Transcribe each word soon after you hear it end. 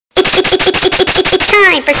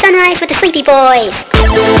time for Sunrise with the Sleepy Boys.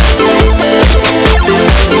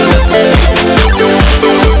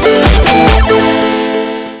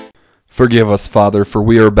 Forgive us, Father, for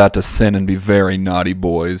we are about to sin and be very naughty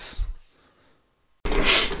boys.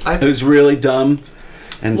 It was really dumb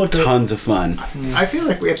and tons of fun. I feel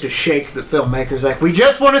like we have to shake the filmmakers. Like, we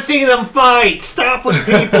just want to see them fight. Stop with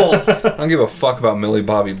people. I don't give a fuck about Millie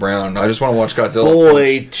Bobby Brown. I just want to watch Godzilla.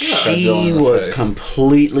 Boy, Godzilla she in the was face.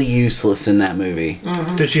 completely useless in that movie.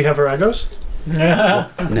 Mm-hmm. Did she have her egos? No.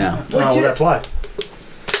 Well, that's why.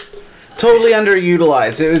 Totally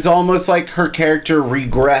underutilized. It was almost like her character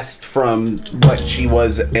regressed from what she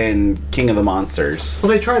was in King of the Monsters.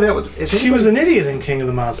 Well, they tried that with... She was an idiot in King of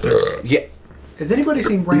the Monsters. Yeah. Has anybody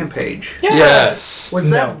seen Rampage? Yes.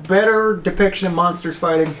 Was that better depiction of monsters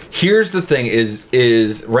fighting? Here's the thing: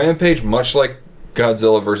 is Rampage, much like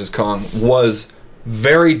Godzilla vs Kong, was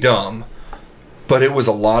very dumb, but it was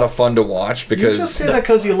a lot of fun to watch because You just say that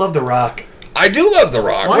because you love The Rock. I do love The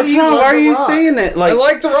Rock. What's wrong? Why are you saying it? I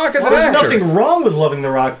like The Rock as an There's actor. nothing wrong with loving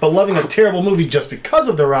The Rock, but loving a terrible movie just because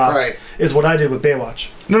of The Rock is what I did with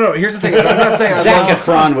Baywatch. No. Here's the thing: I'm not saying Zac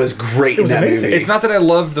Efron was great in that movie. It's not that I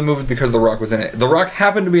loved the movie because The Rock was in it. The Rock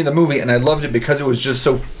happened to be in the movie, and I loved it because it was just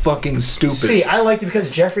so fucking stupid. See, I liked it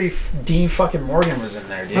because Jeffrey Dean fucking Morgan was in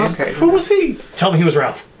there, dude. Okay. Who was he? Tell me he was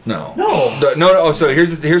Ralph. No. No. Oh, so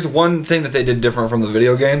here's one thing that they did different from the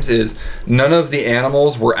video games is none of the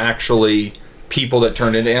animals were actually people that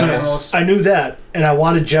turned into animals. I knew that, and I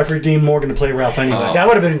wanted Jeffrey Dean Morgan to play Ralph anyway. That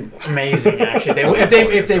would have been amazing, actually.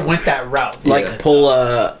 If they went that route. Like pull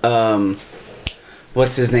a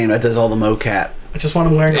what's his name that does all the mocap. I just want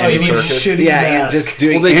him wearing a shitty and mask. just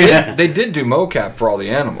doing. Well, they did do mocap for all the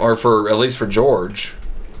animals, or for at least for George.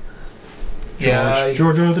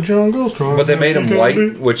 George of the Jungle Strong. But they made him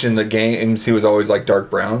white, which in the games he was always like dark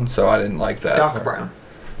brown, so I didn't like that. Doc Brown.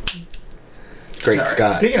 Great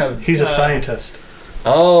Scott. Speaking of, He's a scientist.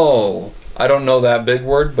 Oh, I don't know that big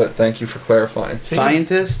word, but thank you for clarifying.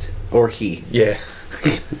 Scientist or he? Yeah.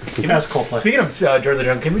 That's Coldplay. Speaking of George of the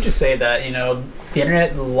Jungle, can we just say that the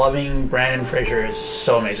internet loving Brandon Fraser is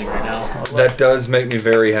so amazing right now. That does make me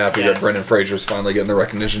very happy that Yes. Brendan Fraser's finally getting the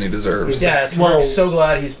recognition he deserves. Yes, Well- we're so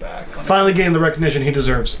glad he's back. Finally getting the recognition he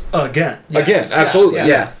deserves again. Yes. Again, absolutely.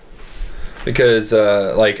 Yeah. Because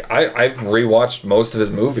I've rewatched most of his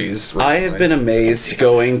movies recently. I have been amazed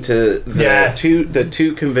going to the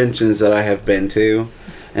two conventions that I have been to,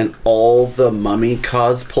 and all the Mummy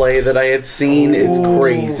cosplay that I have seen is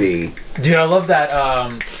crazy. Dude, I love that.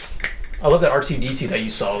 I love that R2D2 that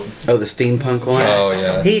you saw. Oh, the steampunk one. Yes, Oh,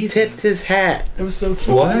 yeah. He tipped his hat. It was so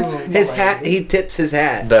cute. What? His hat. He tips his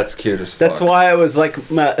hat. That's cute as fuck. That's why I was like,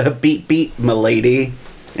 beat, milady.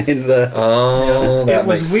 In the Oh, that It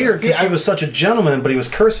was makes weird sense. because he was such a gentleman, but he was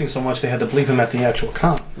cursing so much they had to bleep him at the actual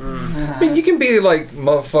con. I mean, you can be like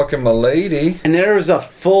motherfucking my lady. And there was a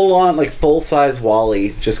full-on, full-size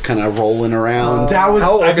Wally just kind of rolling around. That was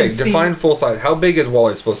Okay, define full size. How big is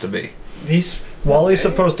Wally supposed to be? He's Wally's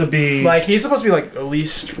supposed to be he's supposed to be at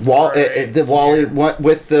least The Wally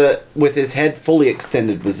with his head fully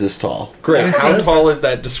extended was this tall. Great. How tall is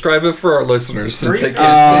that? Describe it for our listeners since they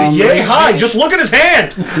can't see. yay high. Just look at his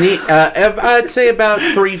hand. I'd say about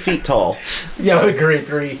 3 feet tall. Yeah, I agree.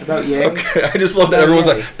 3. About yay. Okay, I just love that everyone's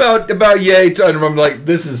yay. like about yay, and I'm like,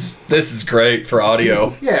 this is great for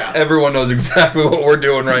audio. Yeah. Everyone knows exactly what we're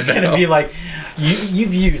doing right It's now. gonna be like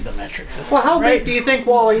you've used the metric system. Well, how right? big do you think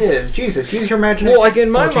Wally is? Jesus, use your imagination. Well, like in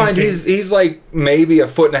my 14 mind, feet. he's like maybe a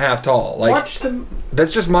foot and a half tall. Like Watch the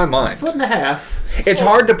that's just my mind. foot and a half. It's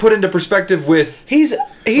hard to put into perspective with. He's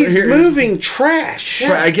Here- moving trash.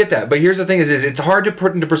 Right, I get that, but here's the thing: is it's hard to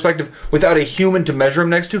put into perspective without a human to measure him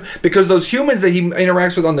next to, because those humans that he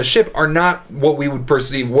interacts with on the ship are not what we would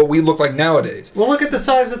perceive, what we look like nowadays. Well, look at the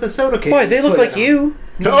size of the soda can. Boy, they look like you.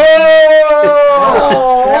 That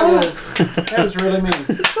was really mean.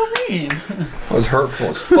 so mean. That was hurtful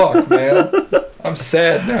as fuck, man. I'm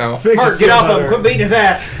sad now. Makes you Mark, feel get off better. him. Quit beating his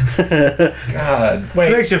ass. God. If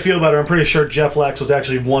it makes you feel better, I'm pretty sure Jeff Lax was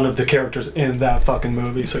actually one of the characters in that fucking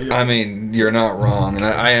movie. So you're I mean, you're not wrong, and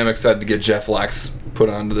I am excited to get Jeff Lax put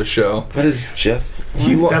onto the show. What is Jeff?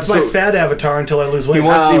 that's my fat avatar until I lose weight. He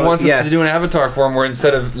wants us yes. to do an avatar for him where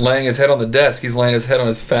instead of laying his head on the desk, he's laying his head on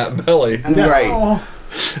his fat belly. Right.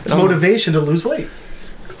 It's motivation to lose weight.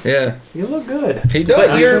 Yeah, You look good. he does.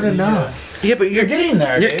 But you're Good enough. Yeah, but You're getting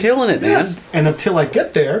there. You're dude. killing it, man. Yes. And until I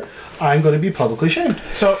get there, I'm going to be publicly shamed.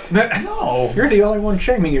 So no. You're the only one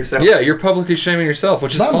shaming yourself. Yeah, you're publicly shaming yourself,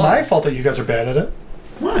 which It's is not fine. my fault that you guys are bad at it.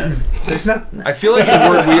 What? There's nothing. I feel like the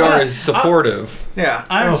word we are is supportive. Yeah.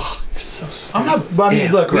 I'm You're so stupid. not. I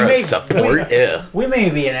mean, look, we may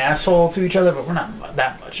be an asshole to each other, but we're not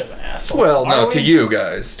that much of an asshole. Well, are no, we? to you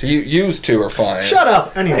guys. To you, yous two are fine. Shut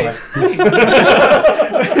up. Anyway.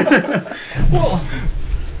 Well,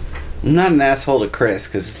 I'm not an asshole to Chris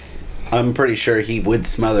because I'm pretty sure he would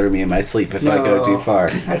smother me in my sleep if I go too far.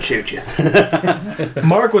 I'd shoot you.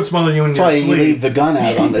 Mark would smother you in That's your why you leave sleep. the gun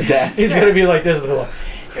out on the desk. he's gonna be like this.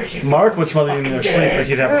 Mark would smother you in your sleep, but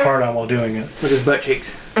he'd have a hard on while doing it. With his butt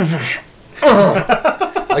cheeks.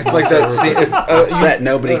 It's like that scene. It's Upset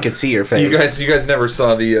nobody could see your face. you guys never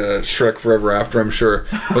saw the Shrek Forever After, I'm sure.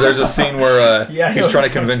 But there's a scene where Yeah, I he's know trying to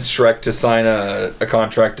this one. convince Shrek to sign a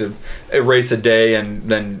contract to erase a day, and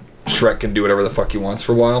then Shrek can do whatever the fuck he wants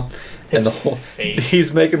for a while. His And the whole face.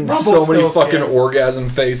 he's making so many Rumpelstiltskin. fucking orgasm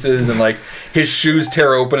faces, and like his shoes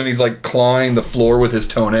tear open, and he's like clawing the floor with his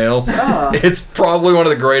toenails. It's probably one of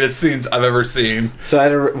the greatest scenes I've ever seen,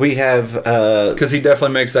 So we have because he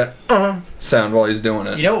definitely makes that sound while he's doing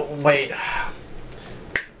it. You know, wait.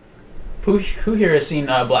 Who here has seen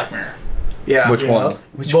Black Mirror? Yeah. Which one?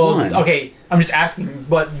 which Well, one? okay, I'm just asking,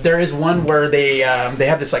 but there is one where they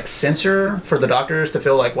have this like sensor for the doctors to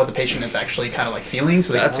feel like what the patient is actually kind of like feeling,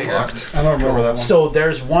 so they That's can figure fucked. I don't remember that one. So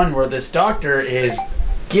there's one where this doctor is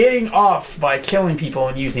getting off by killing people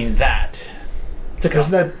and using that to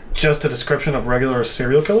Isn't that just a description of regular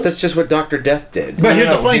serial killers? That's just what Dr. Death did. But here's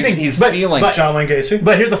the No, funny he's- thing: he's but, feeling but, John Wayne Gacy?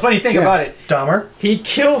 but here's the funny thing about it: Dahmer? he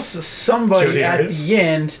kills somebody Jodi at Arias? the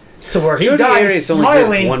end to where he Jodi dies Arias only killed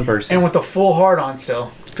smiling one person. and with a full heart on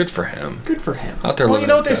still. Good for him. Good for him. Out there Well, living you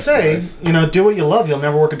know what they his best say. life. Do what you love, you'll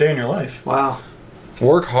never work a day in your life. Wow.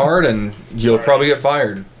 Work hard and you'll probably get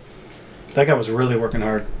fired. That guy was really working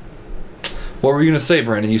hard. What were you gonna say,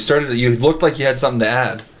 Brandon? You looked like you had something to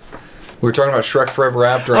add. We were talking about Shrek Forever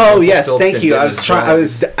After. and Oh Uncle yes, Stiltskin thank you. getting I his was trying.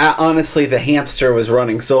 job. Honestly, the hamster was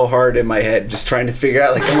running so hard in my head, just trying to figure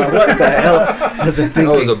out like, what the hell was I That was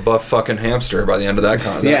thinking? a buff fucking hamster by the end of that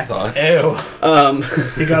content. Yeah. I thought.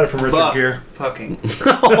 Ew. He got it from Richard Buff. Gere. Fucking.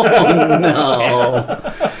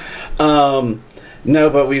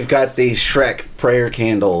 No, but we've got the Shrek prayer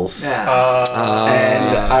candles. Yeah.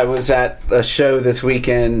 And I was at a show this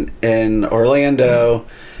weekend in Orlando,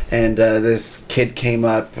 and this kid came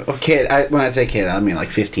up. When I say kid, I mean like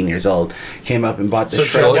 15 years old. Came up and bought the So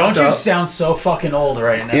Shrek. Joe- Don't you up. sound so fucking old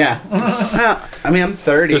right now? Yeah. Well, I mean, I'm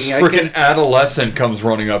 30. This I freaking can- adolescent comes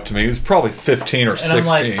running up to me. He was probably 15 or And I'm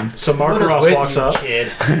like, 16. So Mark What is Ross with walks you, up.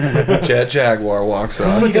 kid? Jet Jaguar walks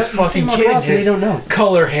up. With this You see fucking Mark kid, Ross and his you don't know.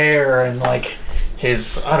 color hair and like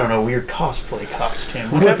his weird cosplay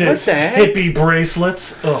costume. With What his the heck? hippie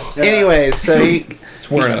bracelets. Ugh. Anyways, so he.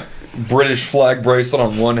 He's wearing a British flag bracelet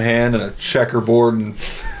on one hand and a checkerboard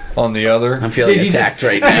on the other. I'm feeling Did he attacked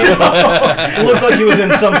right now. It looked like he was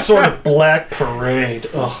in some sort of black parade.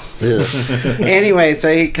 Ugh. Anyway,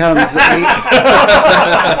 so he comes. He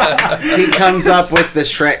comes up with the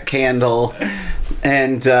Shrek candle,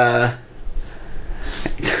 and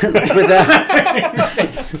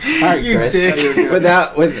sorry, Chris.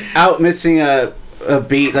 Without missing a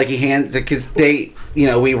beat, like he hands it because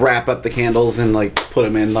we wrap up the candles and like put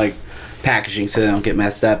them in like packaging so they don't get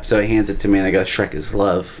messed up. So he hands it to me and I go, "Shrek is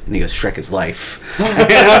love," and he goes, "Shrek is life." And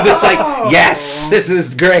I'm just like, "Yes, this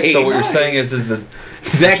is great." So what you're saying is the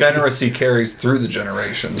That- degeneracy carries through the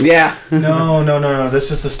generations. Yeah. No.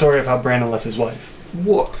 This is the story of how Brandon left his wife.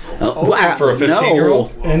 What? Wow, For a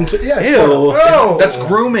 15-year-old? And yeah, it's Ew. Florida. That's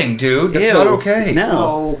grooming, dude. That's Ew. not okay. No.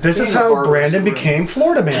 Oh, This is being a how barber Brandon is became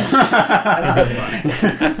Florida Man.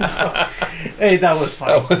 Hey, that was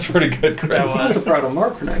funny. That was pretty good, Chris. That I'm was. so proud of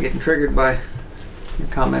Mark for not getting triggered by your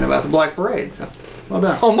comment about the Black Parade. So, well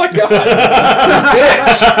done. Oh my god.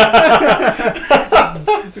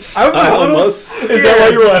 I was almost. Is that why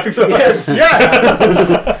you were laughing so hard? Yes. Yeah.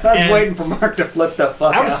 I was waiting for Mark to flip the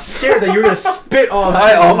fuck I out. was scared that you were gonna spit all.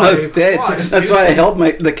 I into almost my did. watch, That's dude. why I held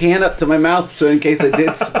the can up to my mouth so in case I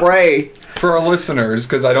did spray. For our listeners,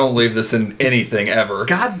 because I don't leave this in anything ever.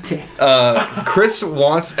 God damn. Chris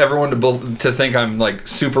wants everyone to think I'm like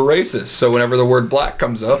super racist. So whenever the word black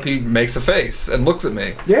comes up, he makes a face and looks at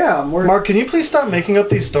me. Yeah, I'm worried. Mark, can you please stop making up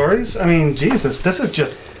these stories? I mean, Jesus, this is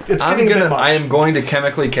just, it's I getting a bit much. am going to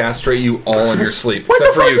chemically castrate you all in your sleep. What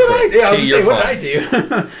except the for fuck you, did I Chris. do? I was Key, gonna say, you're what fine. did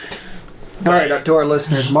I do? All right, to our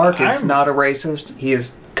listeners, Mark is I'm- not a racist. He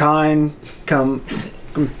is kind, compassionate.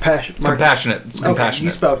 Compassionate. It's Okay, compassionate. you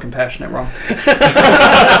spelled compassionate wrong.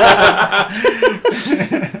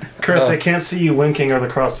 Chris, they can't see you winking or the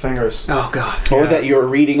crossed fingers. Oh God. Or that you were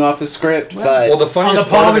reading off a script, but Well, the funniest On the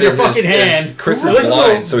palm part of it your is fucking hand. Chris is Listen,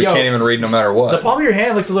 blind, so he yo. can't even read no matter The what. palm of your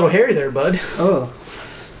hand looks a little hairy there, bud. Oh.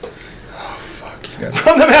 guys.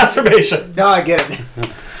 From the masturbation. No, I get it.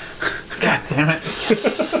 God damn it.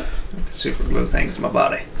 Super glue things to my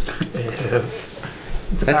body.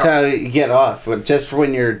 That's how you get off. Just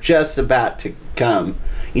when you're just about to come,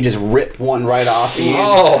 you just rip one right off of you.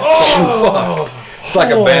 Oh, fuck. It's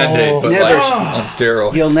like a Band-Aid, but Never- like on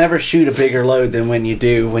steroids. You'll never shoot a bigger load than when you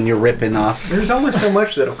do when you're ripping off. There's only so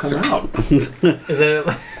much that'll come out. Is it?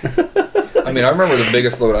 I mean, I remember the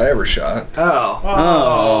biggest load I ever shot. Oh.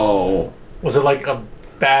 Oh. Was it like a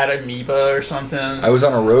bad amoeba or something? I was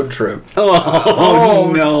on a road trip.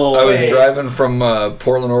 Oh, no. I was way. driving from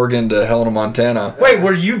Portland, Oregon to Helena, Montana. Wait,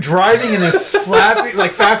 were you driving and then flapping,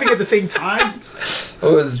 like fapping at the same time? I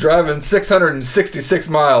was driving 666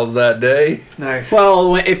 miles that day, Nice.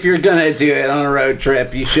 Well, if you're gonna do it on a road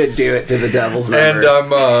trip, you should do it to the devil's number.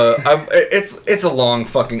 and it's a long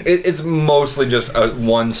fucking. It's mostly just a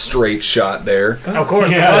one straight shot there. Of course,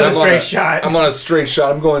 Yeah, it I'm was a on straight shot. I'm on a straight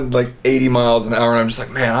shot. I'm going like 80 miles an hour, and I'm just like,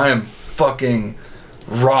 man, I am fucking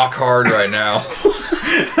rock hard right now.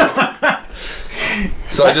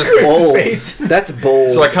 So I just bold. face. That's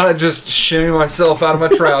bold. So I kind of just shimmy myself out of my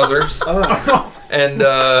trousers, and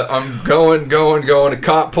I'm going. A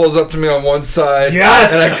cop pulls up to me on one side,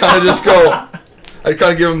 Yes! and I kind of just go. I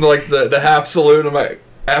kind of give him like the half salute. I'm like,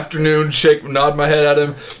 afternoon, shake, nod my head at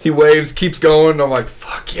him. He waves, keeps going. And I'm like,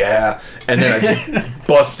 fuck yeah! And then I just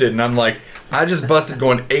busted, and I'm like, I just busted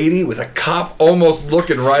going 80 with a cop almost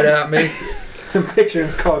looking right at me. I'm picturing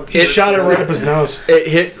a cog. He shot it right up his nose. It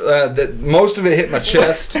hit most of it hit my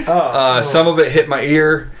chest. Some of it hit my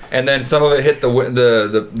ear, and then some of it hit the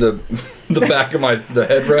back of the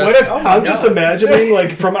headrest. What if I'm just imagining,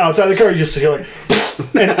 like, from outside the car, you just hear, like,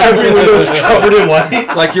 and every window's covered in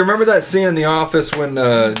white. Like, you remember that scene in The Office when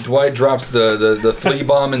Dwight drops the flea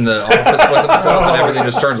bomb in the office with himself and everything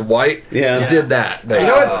just turns white? Yeah. It did that. You know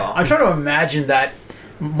Basically. what? I'm trying to imagine that.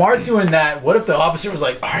 Mark doing that. What if the officer was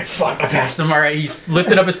like, "All right, fuck, I passed him. All right." He's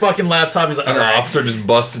lifting up his fucking laptop. He's like, "All And the right." officer just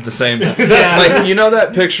busts at the same time. Yeah. Like, you know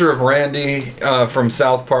that picture of Randy from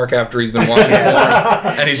South Park after he's been watching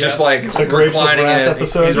porn? And he's just like The Grapes of reclining Wrath in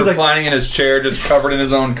episode. he's He's like- reclining in his chair, just covered in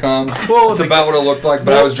his own cum. Well, That's the- about what it looked like,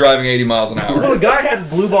 but I was driving 80 miles an Well, hour. the guy had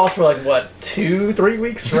blue balls for like what 2-3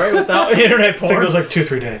 weeks, right? Without internet I think porn. it was like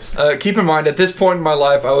 2-3 days. Keep in mind, at this point in my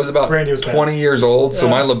life, I was about Randy was bad. 20 years old, so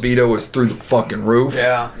my libido was through the fucking roof.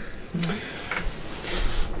 Yeah.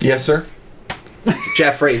 Yes, sir?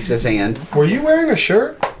 Jeff raised his hand. Were you wearing a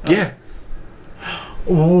shirt? Yeah.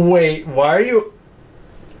 Wait, why are you?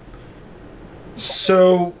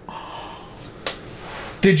 So,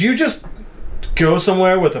 did you just go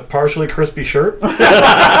somewhere with a partially crispy shirt? No,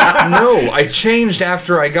 I changed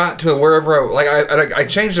after I got to wherever I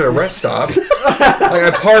changed at a rest stop. Like,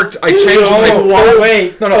 I parked, I changed my...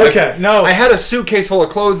 Wait, No, Okay. no, I had a suitcase full of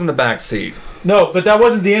clothes in the back seat. no, but that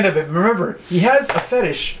wasn't the end of it. Remember, he has a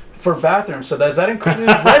fetish for bathrooms, so does that include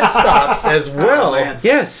rest stops as well? man.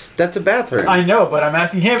 Yes, that's a bathroom. I know, but I'm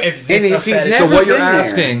asking him if And this if he's fetish. So never what you're been there.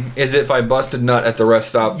 asking is if I busted nut at the rest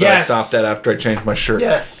stop that Yes. I stopped at after I changed my shirt.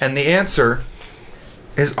 Yes. And the answer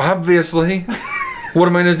is obviously, what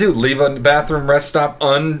am I going to do? Leave a bathroom rest stop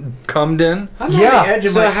uncummed in? I'm Yeah, on the edge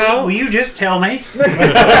of so my how- seat. Will you just tell me?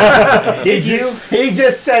 Did you? He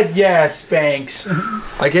just said yes, Banks.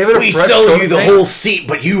 I gave it a we fresh sell coat you the of paint. whole seat,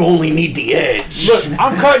 but you only need the edge. Look,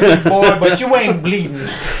 I'm cutting you, boy, but you ain't bleeding.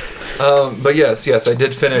 But yes, I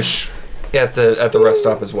did finish at the rest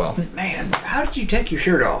stop as well. Man, how did you take your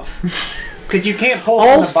shirt off? Because you can't pull.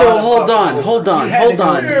 Also, hold on. Hold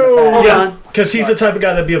on. Because he's the type of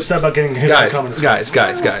guy that'd be upset about getting his own cum in his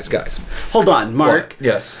face. Guys. Hold on, Mark. What?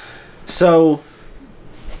 Yes. So,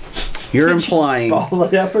 you're implying... Ball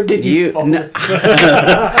it up, or did You, fall no,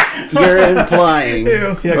 you're implying, He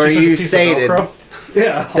or actually took a you piece of stated Velcro.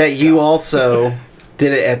 Yeah. that you also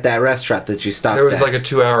did it at that restaurant that you stopped There was at. like a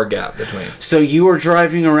 2-hour gap between. So you were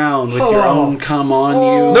driving around with your own cum on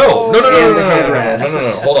you. No. And the headrest.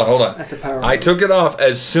 No. Hold on. That's a power. I took it off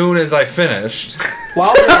as soon as I finished.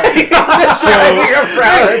 While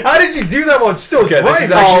How did you do that while it's still Okay, this is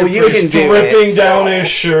driving? actually Oh, you can do Dripping it. down his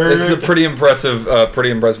shirt. This is a pretty impressive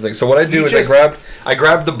thing. So what I do is I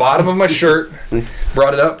grabbed the bottom of my shirt,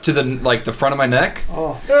 brought it up to the front of my neck,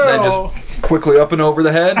 and then just quickly up and over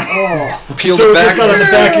the head, peeled So it it back, just got on the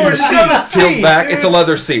back of your seat. peeled back. It's a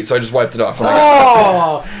leather seat, so I just wiped it off.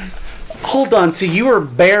 Oh, Hold on, so you were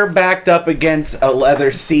barebacked up against a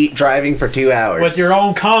leather seat driving for 2 hours. with your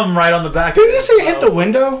own cum right on the back. Did you say hit the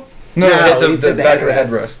window? No, No, it he hit the said the back of the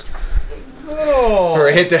headrest. headrest. Or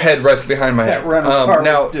it hit the headrest behind my head. That run apart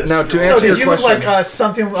Now was just- to So answer did your you look question, like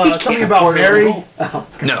something about Mary?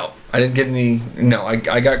 no. I didn't get any. No, I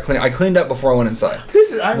got clean. I cleaned up before I went inside.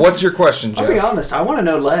 I'm, What's your question, Jeff? I'll be honest. I want to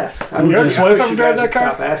know less. I Your ex-wife wish ever you drive guys that would car?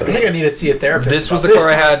 Stop I asking. think I need to see a therapist. This was the about car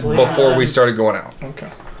I had honestly. before we started going out. Okay.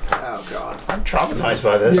 Oh God. I'm traumatized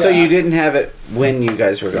by this. So you didn't have it when you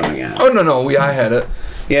guys were going out? Oh no, I had it.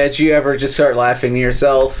 Yeah, did you ever just start laughing to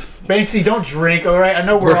yourself? Banksy, don't drink, all right? I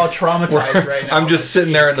know we're all traumatized right now. I'm just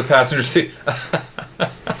sitting there in the passenger seat.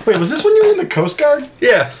 Wait, was this when you were in the Coast Guard?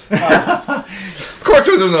 Yeah. Of course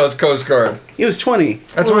it was when I was Coast Guard. He was 20.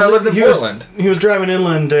 That's when I lived in Portland. He was driving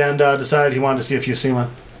inland and decided he wanted to see a few seamen.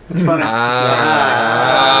 It's funny.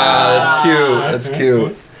 That's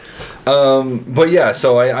cute. But yeah,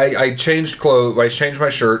 so I changed clothes. I changed my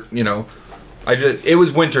shirt. You know, it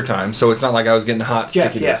was winter time, so it's not like I was getting hot,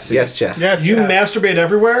 Jeff, sticky. yes. Yes, Jeff. Yes, You yeah. masturbate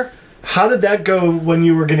everywhere? How did that go when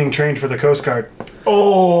you were getting trained for the Coast Guard?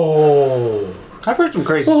 Oh. I've heard some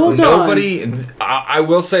crazy Well, stories. hold on. Nobody. I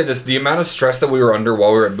will say this: the amount of stress that we were under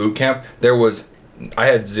while we were at boot camp, I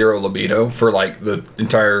had zero libido for like the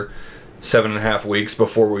entire 7.5 weeks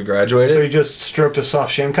before we graduated. So you just stroked a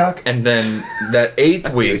soft shamecock? And then that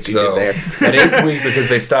 8th week, what you though, did that 8th week, because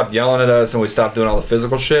they stopped yelling at us and we stopped doing all the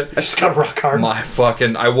physical shit. I just got rock hard.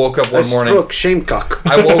 I woke up one morning. Stroke shamecock.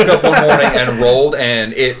 I woke up one morning and rolled,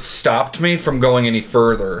 and it stopped me from going any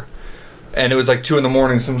further. And it was like 2 in the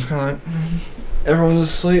morning, so I was kind of like, everyone's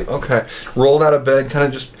asleep. Okay, rolled out of bed, kind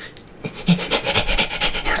of just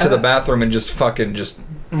to the bathroom and just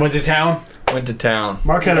Went to town? went to town.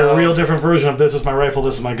 Mark had a real different version of this is my rifle,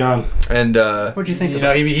 this is my gun. And What'd you think? You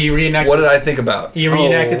know, he reenacted. what did I think about? He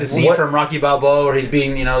reenacted the scene what- from Rocky Balboa where he's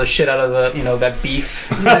beating, the shit out of that beef.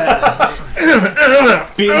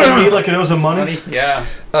 Beating the meat like it owes him money. Yeah.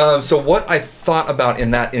 So what I thought about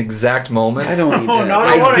in that exact moment, I don't need that. no,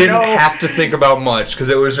 I I wanna didn't know. have to think about much because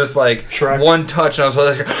it was just like Shrek. one touch and I was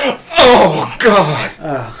like, oh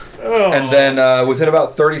god. And then within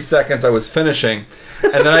about 30 seconds I was finishing,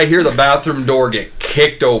 and then I hear the bathroom door get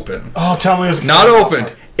kicked open. Oh, tell me it was Not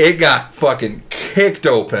opened. It got fucking kicked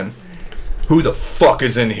open. Who the fuck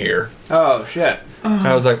is in here? Oh shit. And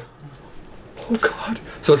I was like, oh god.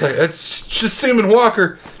 So it's like, it's just Seaman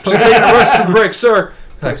Walker. Just taking a restroom break, sir.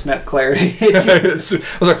 Snap clarity. I was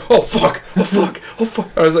like, oh fuck.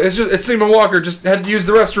 I was like, it's Seaman Walker. Just had to use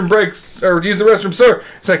the restroom breaks or use the restroom, sir.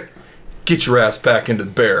 It's like, get your ass back into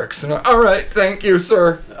the barracks. And I'm like, all right, thank you,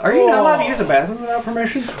 sir. Are you not allowed to use a bathroom without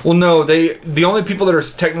permission? Well, no, the only people that are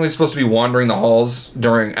technically supposed to be wandering the halls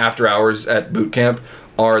during after hours at boot camp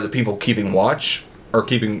are the people keeping watch or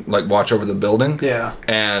keeping watch over the building. Yeah.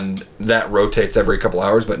 And that rotates every couple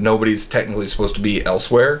hours, but nobody's technically supposed to be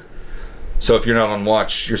elsewhere. So if you're not on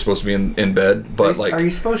watch, you're supposed to be in bed. But Are you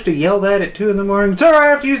supposed to yell that at 2 in the morning? Sir, I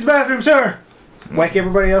have to use the bathroom, sir. Wake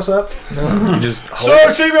everybody else up. you just Sir,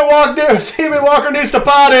 Seaman Walker needs to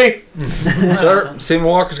potty! Sir, Seaman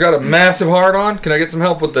Walker's got a massive hard on. Can I get some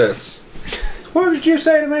help with this? What did you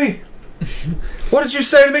say to me? What did you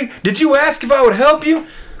say to me? Did you ask if I would help you?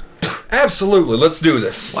 Absolutely. Let's do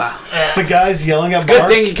this. Wow. The guy's yelling at Good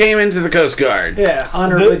Mark. thing you came into the Coast Guard. Yeah,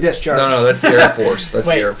 honorably The- discharged. No, that's the Air Force. That's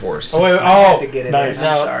Wait. the Air Force. Oh, wait, I had to get it. nice. In.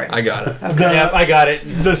 I'm No. sorry. I got it. Yep, I got it.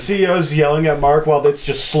 The CEO's yelling at Mark while it's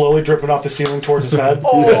just slowly dripping off the ceiling towards his head. You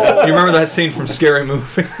remember that scene from Scary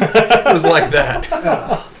Movie? It was like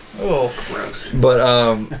that. Oh. Gross.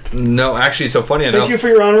 But no, actually, so funny enough. Thank you for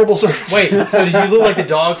your honorable service. Wait, so did you look like the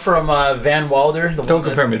dog from Van Wilder? The Don't one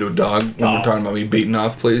compare me to a dog when we're talking about me beating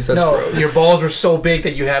off, please. That's No, gross. your balls were so big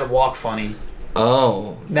that you had to walk funny.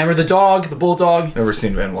 Oh, Remember the dog, the bulldog? never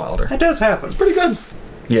seen Van Wilder. That does happen. Pretty good.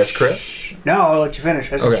 Yes, Chris. No, I'll let you finish.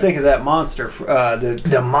 I was just Okay. thinking of that monster.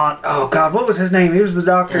 Oh God, what was his name? He was the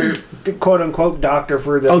doctor, the quote unquote doctor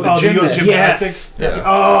for the. Oh, the US gymnast. gymnastics? Yes. Yeah.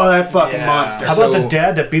 Oh, that fucking Yeah. monster. How about So- the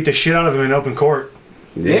dad that beat the shit out of him in open court?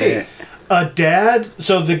 Did he? A dad,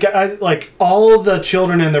 so the guy, all the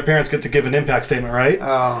children and their parents get to give an impact statement, right?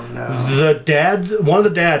 Oh no. One of the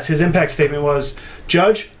dads, his impact statement was,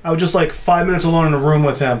 Judge, I would just like 5 minutes alone in a room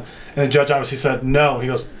with him. And the judge obviously said no. He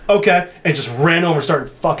goes, okay. And just ran over and started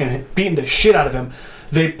fucking beating the shit out of him.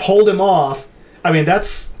 They pulled him off. I mean,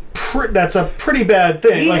 that's a pretty bad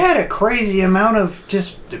thing. He had a crazy amount of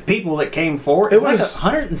just people that came forward. It It was was-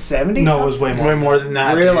 170. No, it was way more. Way more than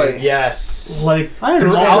that. Really? Dude. Yes. Like, I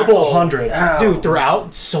through a understand. couple hundred. Dude,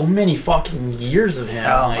 throughout so many fucking years of him.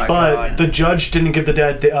 Oh, like, my But God. the judge didn't give the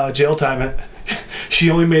dad jail time. She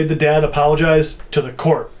only made the dad apologize to the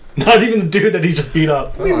court. Not even the dude that he just beat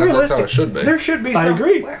up. Oh, that's how it should be. There should be. I some,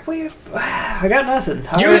 agree. I got nothing.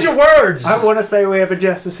 Use your words. I want to say we have a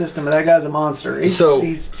justice system, but that guy's a monster. He's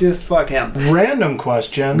just fuck him. Random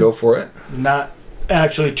question. Go for it. Not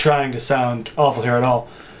actually trying to sound awful here at all.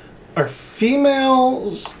 are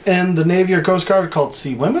females in the Navy or Coast Guard called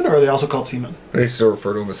sea women, or are they also called seamen? They still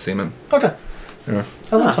refer to them as seamen. Okay. Yeah.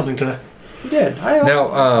 I learned something today. You did. I also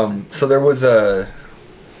Now, so there was a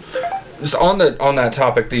just on that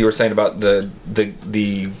topic that you were saying about the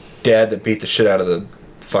dad that beat the shit out of the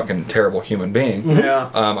fucking terrible human being. Yeah.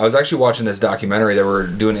 I was actually watching this documentary. They were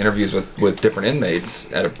doing interviews with different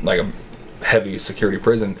inmates at a heavy security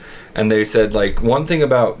prison, and they said like one thing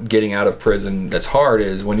about getting out of prison that's hard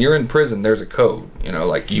is when you're in prison there's a code. You know,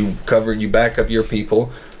 like you back up your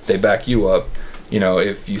people, they back you up. You know,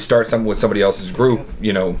 if you start something with somebody else's group,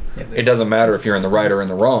 you know, it doesn't matter if you're in the right or in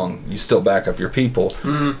the wrong. You still back up your people.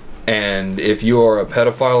 Mm-hmm. And if you are a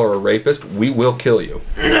pedophile or a rapist, we will kill you.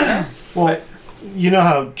 Well, you know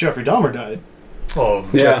how Jeffrey Dahmer died? Oh,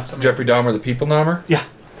 Yeah. Jeffrey Dahmer, the people Dahmer? Yeah.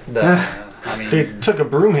 I mean, They took a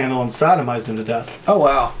broom handle and sodomized him to death. Oh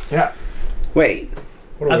wow. Yeah. Wait,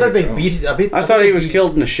 I thought they beat. I thought he was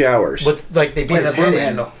killed in the showers. with like they beat With his a broom head in.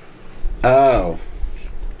 handle. Oh.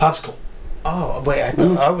 Popsicle. Oh wait, I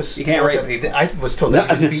thought I was. You can't told rape that- people. I was told that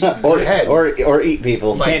he was beaten in or, the head. or eat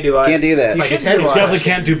people. Like- Can't do either. Can't do that. Like his shouldn't head do was either. Definitely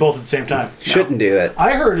can't do both at the same time. Shouldn't do that.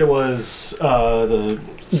 I heard it was the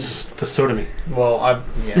sodomy. Well,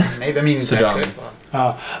 maybe. I mean, Saddam. that could-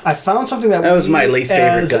 I found something that That was my we, least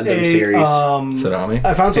favorite as Gundam a, series. Sadami?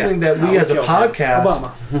 I found something that we as a Killed him. podcast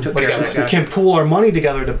Obama took care of that guy. can pool our money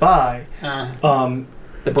together to buy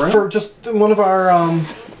The broom. for just one of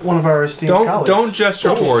our esteemed colleagues. Don't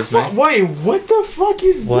gesture towards me. Wait, what the fuck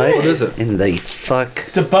is What What is it? in the fuck?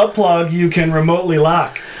 It's a butt plug you can remotely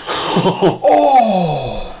lock.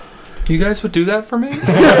 You guys would do that for me?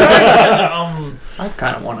 I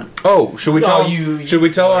kind of want it. Oh, should we tell you-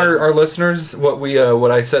 our listeners what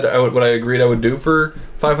what I said what I agreed I would do for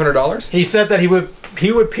 $500? He said that he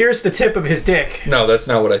would pierce the tip of his dick. No, that's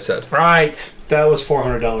not what I said. Right. That was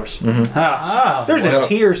 $400. There's Well- a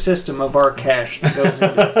tier system of our cash that goes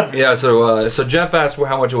into Yeah, so Jeff asked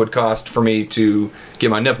how much it would cost for me to get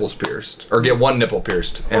my nipples pierced or get one nipple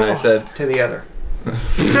pierced, and I said to the other.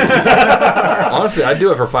 honestly I'd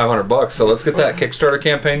do it for $500. So let's get that Kickstarter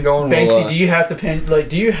campaign going. Banksy, do you have to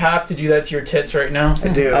do you have to do that to your tits right now? I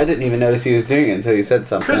do. I didn't even notice he was doing it until you said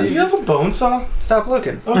something. Chris, do you have a bone saw? Stop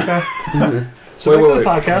looking. Okay. So back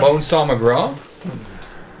to the podcast. Bonesaw McGraw?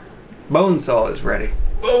 Bonesaw is ready.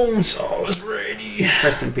 Bonesaw is ready.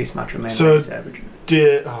 Rest in peace, Macho Man. So- Randy Savage.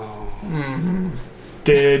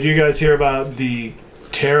 Did you guys hear about the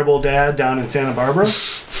terrible dad down in Santa Barbara?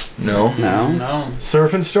 No. No. No.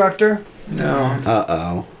 Surf instructor No.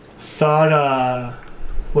 Uh-oh. thought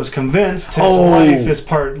was convinced his Oh. wife is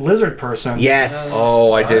part lizard person. Yes.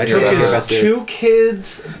 Oh, I did hear Took about his about this. this. 2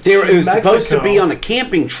 kids. They were, it was to supposed to be Mexico. on a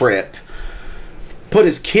camping trip. Put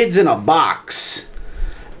his kids in a box.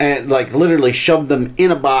 And, like, literally shoved them in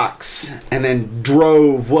a box. And then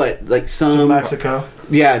drove, to Mexico.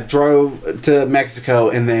 Yeah, drove to Mexico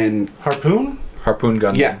and then, Harpoon? Harpoon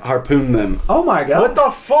gun. yeah, harpooned them. Oh my god. What the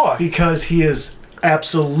fuck? Because he is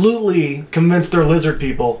absolutely convinced they're lizard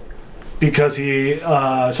people. Because he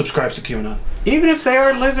subscribes to QAnon. Even if they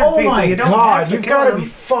are lizard Oh people, my you don't have god, to you've kill got to them. be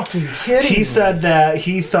fucking kidding He me. said that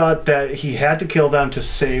he thought that he had to kill them to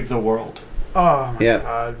save the world. Oh my Yeah.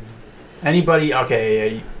 god. Anybody,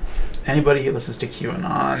 okay, yeah, anybody who listens to QAnon.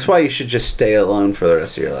 That's why you should just stay alone for the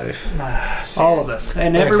rest of your life. All of us.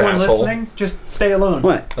 And Thanks, everyone asshole. listening, just stay alone.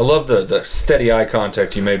 What? I love the steady eye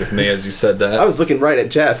contact you made with me as you said that. I was looking right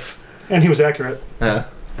at Jeff. And he was accurate. Yeah.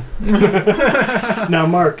 Now,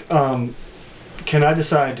 Mark, can I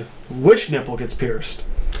decide which nipple gets pierced?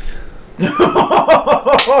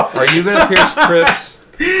 Are you gonna pierce Trips?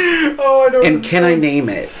 Oh, I don't. And can I name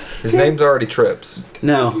it? His name's already Trips.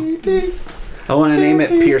 No. I want to name it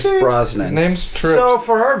Pierce Brosnan. Name's Trips. So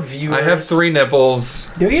for our viewers, I have 3 nipples.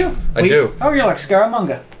 Do you? I do. Oh, you're like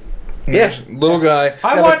Scaramanga. Yeah. Little guy.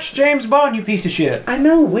 I watched James Bond, you piece of shit. I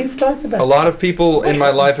know, we've talked about A lot of people in my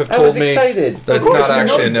life have I told was me excited. that it's Of course not you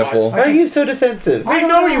actually a know nipple. Why are you so defensive? I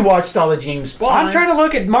know you watched all the James Bond. I'm trying to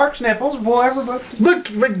look at Mark's nipples. Whatever, but look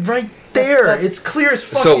right there. It's clear as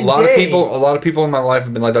fucking So a lot day. of people in my life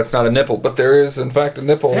have been like, "That's not a nipple," but there is, in fact, a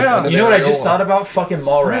nipple. Yeah. and an You know what I just areola. thought about? Fucking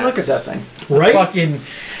mall let me rats. look at that thing. Right? Fucking.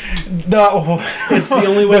 No. It's the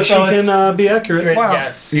only way she can be accurate. Wow.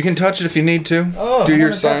 Yes. You can touch it if you need to. Oh, Do I your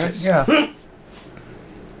wanna touch science. Yeah.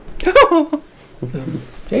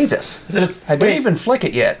 Jesus. I didn't even flick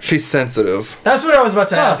it yet. She's sensitive. That's what I was about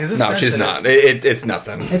to ask. Is this No, she's sensitive? not. It's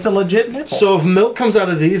nothing. It's a legit nipple. So if milk comes out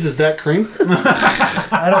of these, is that cream?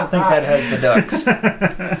 I don't think that has the ducks.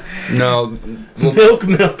 No. milk,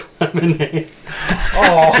 lemonade.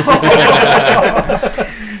 Oh.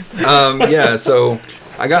 Yeah. So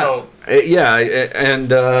I got. So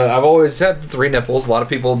And I've always had 3 nipples. A lot of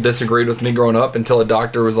people disagreed with me growing up until a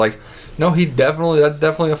doctor was like, "No, that's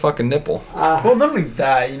definitely a fucking nipple." Well, not only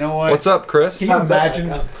that, you know what? What's up, Chris? Can you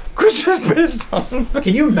imagine? Chris is pissed on him.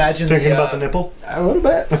 Can you imagine Thinking about the nipple? A little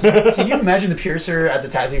bit. Can you imagine the piercer at the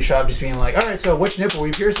tattoo shop just being like, "All right, so which nipple are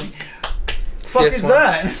you piercing?" Fuck Yes, is well,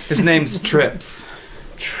 that? His name's Trips.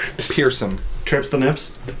 Pearson. Trips the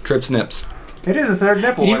nips? Trips Nips. It is a third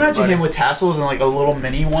nipple. Can you imagine everybody. him with tassels and like a little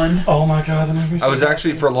mini one? Oh my god, that makes me I was so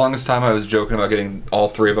actually, for the longest time, I was joking about getting all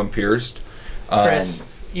 3 of them pierced. Chris,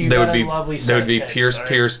 you They got would be a lovely they would be set of pierced, tits,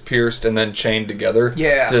 pierced, and then chained together.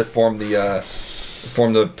 Yeah. To form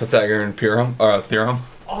the Pythagorean theorem.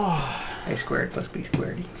 A squared plus B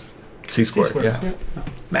squared. C squared. Yeah.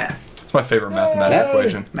 Math. It's my favorite mathematical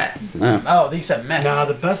equation. Math. No. Oh, you said meth. Nah,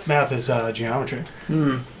 the best math is geometry.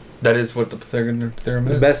 That is what the Pythagorean theorem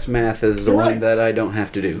The is. best math is the You're one right. that I don't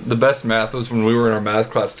have to do. The best math was when we were in our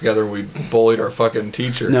math class together. We bullied our fucking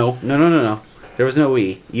teacher. No. There was no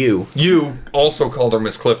we. You. You also called her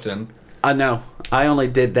Miss Clifton. No. I only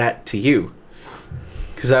did that to you.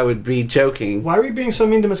 Because I would be joking. Why are you being so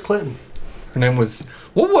mean to Miss Clinton? Her name was.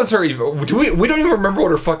 What was her even? We don't even remember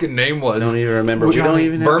what her fucking name was. Don't even remember. We Johnny don't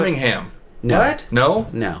even have it. Birmingham. No. What? No.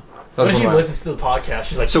 No. That was When she one of my- listens to the podcast,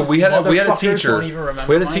 she's like, So we had a "Motherfuckers teacher. don't even remember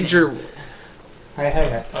We had a my teacher. name."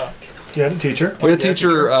 Hey. You had a teacher? We had a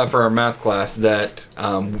teacher for our math class that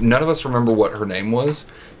none of us remember what her name was,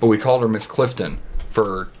 but we called her Miss Clifton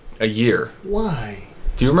for a year. Why?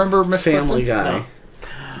 Do you remember Miss Family Clifton? Guy.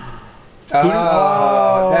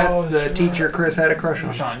 Oh, that's the teacher Chris had a crush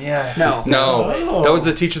on. Sean, yes. No. No, Oh. that was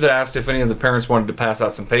the teacher that asked if any of the parents wanted to pass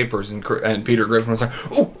out some papers, and Peter Griffin was like,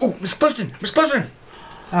 "Oh, Miss Clifton, Miss Clifton."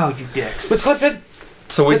 Oh, you dicks. Miss Clifton!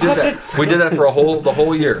 So we did that. We did that for the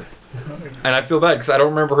whole year, and I feel bad because I don't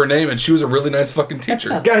remember her name, and she was a really nice fucking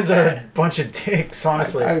teacher. You guys are a bunch of dicks,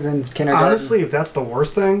 honestly. I was in kindergarten. Honestly, if that's the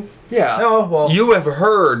worst thing, yeah. Oh, well. You have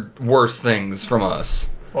heard worse things from us.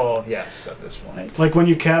 Well, yes, at this point. like when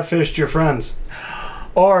you catfished your friends.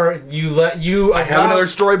 Or you let you. I have another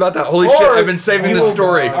story about that. Holy Or shit! I've been saving you- this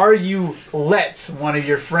story. Or you let one of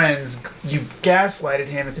your friends, you gaslighted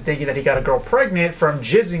him into thinking that he got a girl pregnant from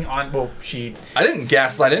jizzing on. Well, I didn't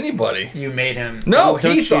gaslight anybody. you made him. No,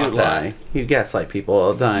 Don't he you thought lie. that. You gaslight people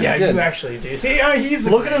all the time. Yeah, did. you actually do. See, he's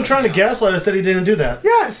Look at him trying to gaslight us that he didn't do that.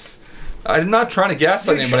 Yes. I'm not trying to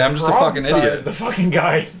gaslight anybody. I'm just a fucking Traumatized idiot. The fucking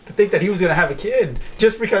guy to think that he was gonna have a kid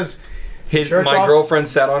just because. Jerk My off. girlfriend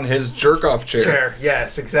sat on his jerk off chair. Care.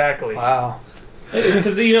 Yes, exactly. Wow.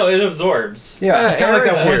 Because it absorbs. Yeah. It's kind of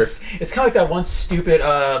like that Aaron's one. It's kind of like that one stupid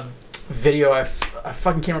video I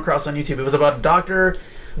fucking came across on YouTube. It was about a doctor.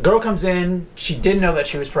 Girl comes in. She didn't know that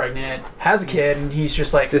she was pregnant. Has a kid, and he's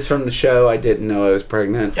just like. Is this from the show? I didn't know I was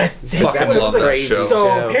pregnant. I Fucking think it love was that like- show. So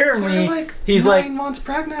Yeah. apparently, he's like. 9 months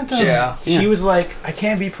pregnant though. Yeah. She was like, I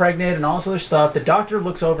can't be pregnant and all this other stuff. The doctor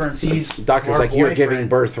looks over and sees. The doctor's our like, you're boyfriend, giving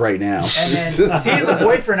birth right now. And then sees the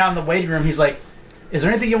boyfriend out in the waiting room. He's like, is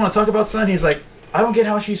there anything you want to talk about, son? He's like, I don't get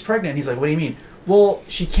how she's pregnant. He's like, what do you mean? Well,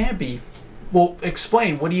 she can't be. Well,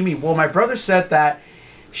 explain. What do you mean? Well, my brother said that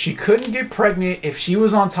she couldn't get pregnant if she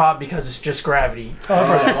was on top because it's just gravity.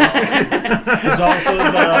 There's also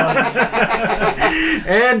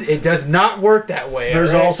And it does not work that way.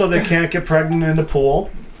 there's alright? also they can't get pregnant in the pool.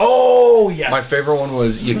 Oh, yes. My favorite one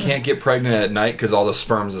was you can't get pregnant at night because all the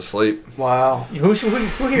sperm's asleep. Wow. Who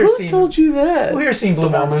here Who seen? told you that? Who here seen Blue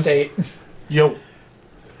The Mountain Mormons. State? Yo,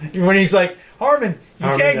 When he's like, Harmon, you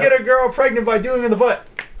Harmon, can't yeah. get a girl pregnant by doing it in the butt.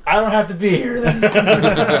 I don't have to be here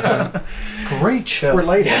then. great show.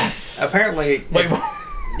 Related. Yes. Apparently, Wait,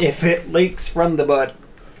 if it leaks from the butt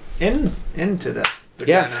into the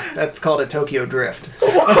Yeah. vagina, that's called a Tokyo drift.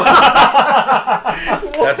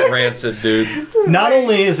 That's rancid, dude. Not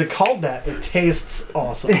only is it called that, it tastes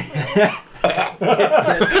awesome.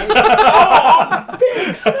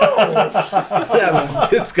 That was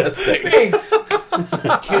disgusting. thanks.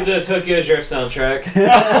 Cue the Tokyo Drift soundtrack.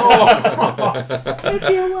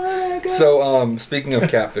 So, speaking of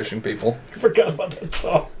catfishing people, I forgot about that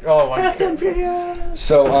song. Oh my god.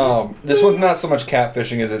 so this one's not so much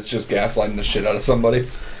catfishing as it's just gaslighting the shit out of somebody.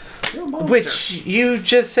 Which you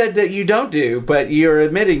just said that you don't do, but you're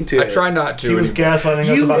admitting to I it. try not to. He was anymore. gaslighting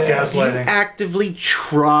us You- about You gaslighting. actively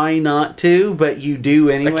try not to, but you do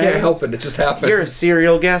I anyway. can't help it. It just happened. You're a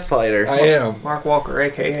serial gaslighter. I am. Mark Walker,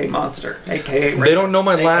 aka Monster, aka They don't know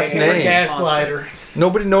my last AKA name. Gaslighter.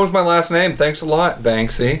 Nobody knows my last name. Thanks a lot,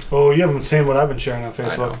 Banksy. Oh, you haven't seen what I've been sharing on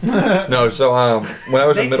Facebook. No, so when I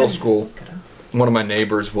was in middle school, one of my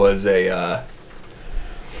neighbors was a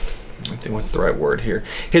I think what's the right word here?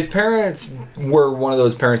 His parents were one of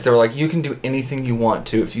those parents that were like, you can do anything you want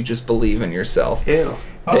to if you just believe in yourself. Ew.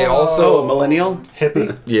 They also millennial?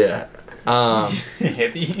 Hippie? yeah.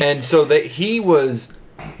 Hippie. And so he was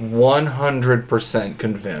 100%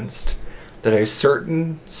 convinced that a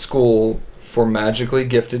certain school for magically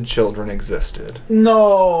gifted children existed.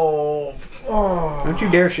 No. Oh. Don't you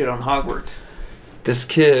dare shit on Hogwarts. This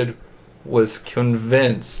kid was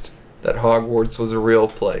convinced that Hogwarts was a real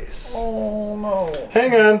place. Oh no.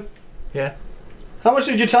 Hang on. Yeah. How much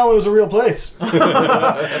did you tell him it was a real place?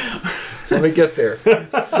 Let me get there.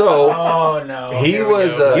 So Oh no. he Here we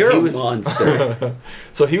was go. You're he a was monster.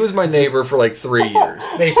 so he was my neighbor for like 3 years.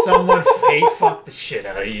 May someone fate fuck the shit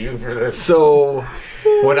out of you for this. So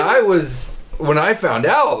when I found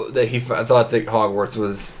out that he thought that Hogwarts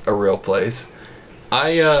was a real place,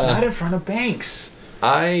 Not in front of banks.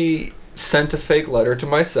 I sent a fake letter to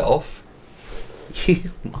myself,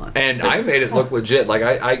 You monster. and I made it look legit. Like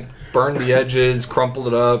I burned the edges, crumpled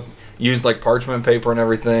it up, used like parchment paper and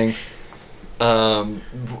everything,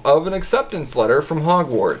 of an acceptance letter from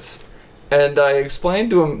Hogwarts. And I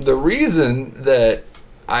explained to him the reason that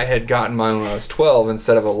I had gotten mine when I was 12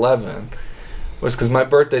 instead of 11 was because my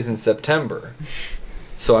birthday's in September.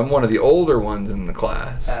 So I'm one of the older ones in the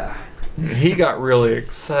class. And he got really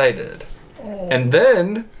excited. And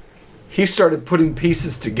then he started putting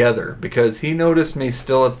pieces together because he noticed me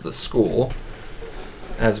still at the school,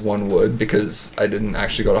 as one would, because I didn't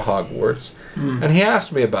actually go to Hogwarts. And he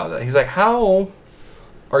asked me about that. He's like, how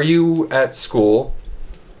are you at school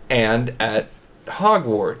and at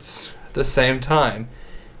Hogwarts at the same time?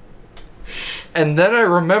 And then I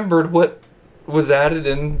remembered what was added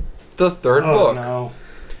in the third Oh, book. no.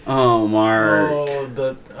 Oh, Mark.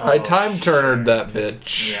 I time turnered that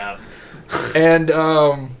bitch. Yeah. And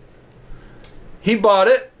he bought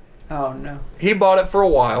it. Oh no. He bought it for a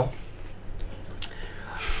while.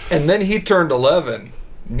 And then he turned 11.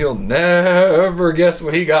 You'll never guess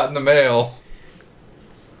what he got in the mail.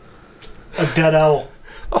 A dead owl.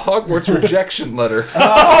 A Hogwarts rejection letter.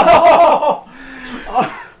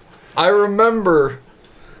 I remember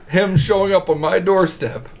him showing up on my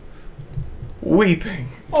doorstep, weeping.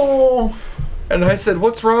 Oh. And I said,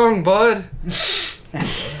 "What's wrong, bud?"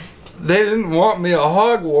 They didn't want me at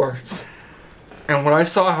Hogwarts. And when I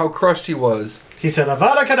saw how crushed he was, He said,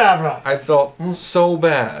 Avada Kedavra. I felt so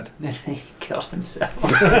bad. Then he killed himself.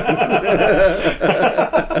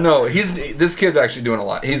 No, this kid's actually doing a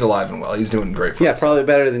lot. He's alive and well. He's doing great for Yeah, us. probably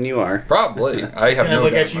better than you are. Probably. I have And I no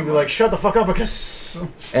look doubt at you in and my be like, shut the fuck up because.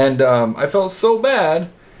 And I felt so bad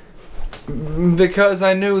because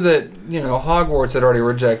I knew that, Hogwarts had already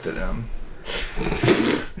rejected him.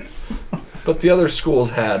 But the other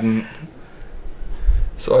schools hadn't.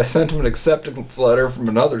 So I sent him an acceptance letter from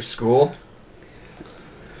another school.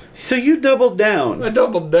 So you doubled down. I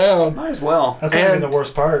doubled down. Might as well. That's not even And- the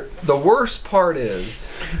worst part. The worst part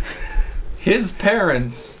is his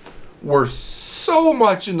parents were so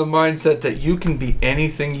much in the mindset that you can be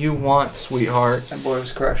anything you want, sweetheart, That boy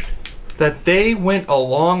was crushed. that they went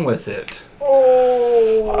along with it.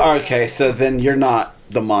 Okay, so then you're not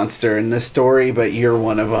the monster in this story, but you're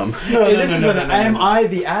one of them. No, Hey, no, this no, is no, an no, no, am no. I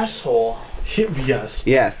the asshole? Yes.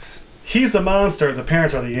 Yes. He's the monster, the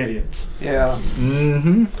parents are the idiots. Yeah.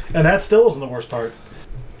 Mm-hmm. And that still wasn't the worst part.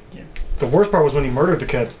 Yeah. The worst part was when he murdered the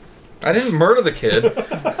kid. I didn't murder the kid.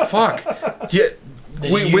 Fuck. Yeah.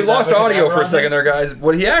 Did We you use lost that with audio the for a camera second on there, guys.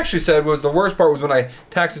 What he actually said was the worst part was when I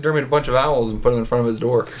taxidermied a bunch of owls and put them in front of his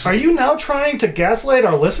door. Are you now trying to gaslight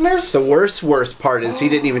our listeners? The worst part is he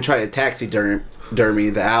didn't even try to taxidermy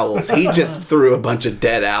the owls. He just threw a bunch of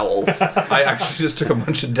dead owls. I actually just took a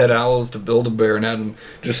bunch of dead owls to Build-A-Bear and had them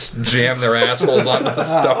just jam their assholes onto the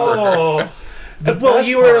stuffer. Oh. Well, best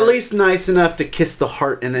you were at part- least nice enough to kiss the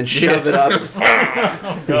heart and then shove it up.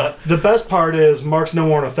 The best part is Mark's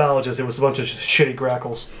no ornithologist. It was a bunch of shitty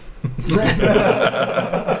grackles.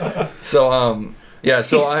 So, yeah,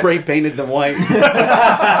 so He spray painted them white.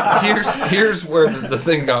 here's where the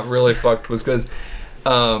thing got really fucked was because,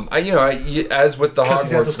 as with the Because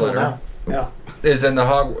he's at the Hogwarts school letter, now. Yeah. is in the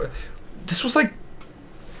Hogwarts. This was like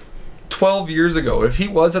 12 years ago. If he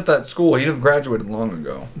was at that school, he'd have graduated long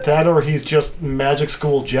ago. That or he's just magic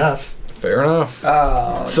school Jeff. Fair enough.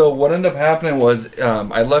 Oh. So what ended up happening was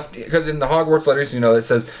I left because in the Hogwarts letters, it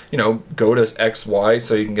says go to X Y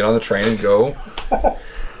so you can get on the train and go.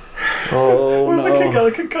 Oh, What if the kid no. got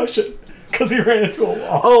a concussion? Because he ran into a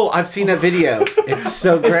wall. Oh, I've seen that video. It's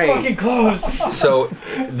so It's great. fucking close. So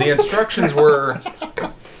the instructions were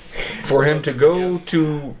for him to go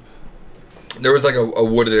to. There was like a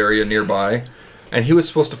wooded area nearby, and he was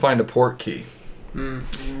supposed to find a port key.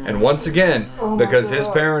 And once again, because his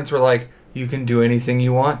parents were like, "You can do anything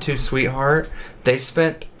you want to, sweetheart," they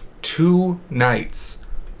spent 2 nights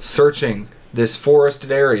searching this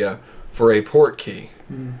forested area for a port key.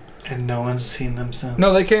 And no one's seen them since.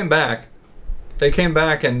 No, they came back. They came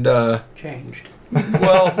back and Changed.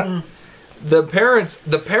 well, the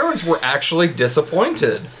parents were actually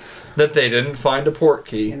disappointed that they didn't find a port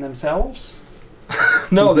key. In themselves?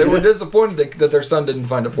 No, they were disappointed that their son didn't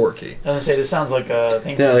find a port key. I was gonna say this sounds like a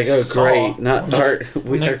thing. They're from like, oh Saw. great, not our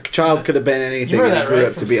our child could have been anything, heard and he that, grew right,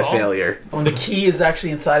 up to from be a Saw? failure. When the key is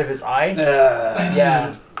actually inside of his eye.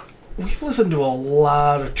 Yeah. We've listened to a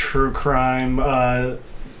lot of true crime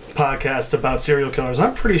podcasts about serial killers.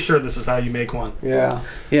 I'm pretty sure this is how you make one. Yeah.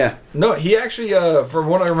 Yeah, No, he actually, from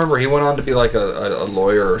what I remember, he went on to be like a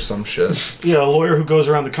lawyer or some shit. Yeah, a lawyer who goes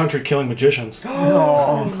around the country killing magicians.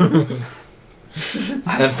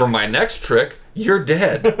 And for my next trick, you're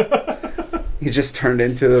dead. he just turned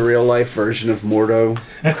into the real life version of Mordo.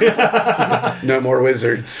 No more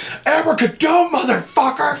wizards. Abracadabra,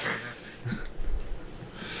 motherfucker!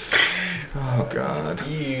 Oh God.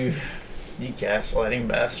 You gaslighting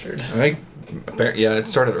bastard. I think, yeah, it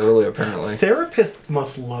started early apparently. Therapists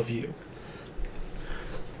must love you.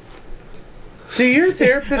 Do your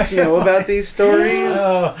therapists know about these stories?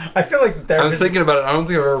 I feel like the I'm therapist. thinking about it. I don't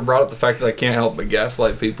think I've ever brought up the fact that I can't help but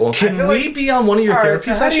gaslight people. Can feel we be on one of your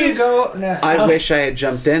therapy How do you sessions? go? No. I wish I had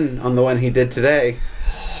jumped in on the one he did today.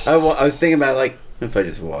 I was thinking about like, if I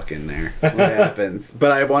just walk in there, what happens?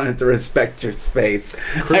 But I wanted to respect your space.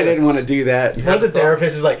 I didn't want to do that. One of the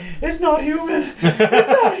therapists is like, it's not human.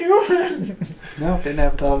 It's not human. No, didn't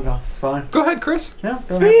have a thought at all. It's fine. Go ahead, Chris. No,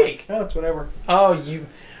 don't Speak. Have, no, it's whatever. Oh, you.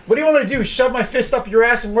 What do you want me to do? Shove my fist up your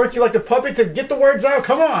ass and work you like the puppet to get the words out?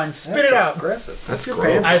 Come on, spit it out. Aggressive. That's Put your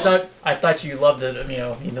gross. pants I thought you loved it.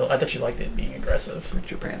 I thought you liked it being aggressive. on. Put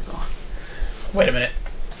your pants on. Wait a minute.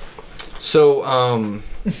 So,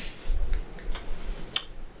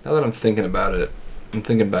 now that I'm thinking about it, I'm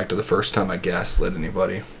thinking back to the first time I gaslit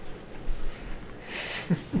anybody.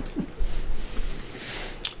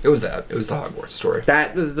 It was the Hogwarts story.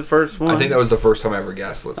 That was the first one. I think that was the first time I ever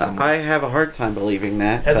gaslit someone. I have a hard time believing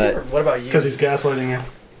that. Has But he, what about you? Because he's gaslighting you.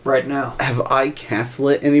 Right now. have I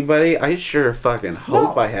gaslit anybody? I sure fucking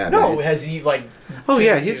hope I haven't. No, has he like? Oh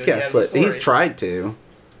yeah, taken he's you to the end of the gaslit. He's stories? tried to.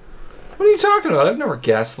 What are you talking about? I've never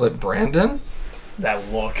gaslit Brandon.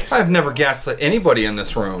 That look. I've never gaslit anybody in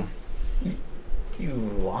this room. You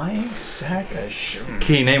lying sack of shit.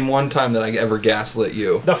 Key, name one time that I ever gaslit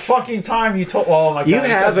you. The fucking time you told. Oh my god. You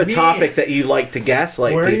have a me. topic that you like to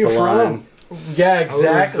gaslight Where are you people on. from? Yeah,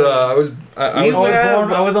 exactly. I was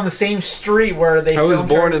I was on the same street where they. I was filmed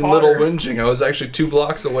born Harry in Little Potter. Whinging. I was actually 2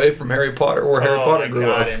 blocks away from Harry Potter, where Harry Oh Potter my grew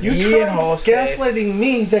God, up. and You Ian tried Jose gaslighting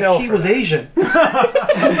me that fell he for was that. Asian.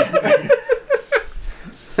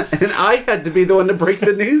 And I had to be the one to break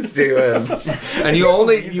the news to him. And you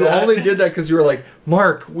only that. did that because you were like,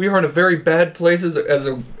 Mark, we are in a very bad place as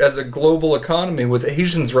a global economy with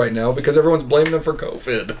Asians right now because everyone's blaming them for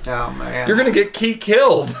COVID. Oh man. You're gonna get Key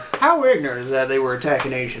killed. How ignorant is that they were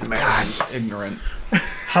attacking Asian Americans? Ignorant.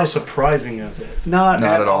 How surprising is it? Not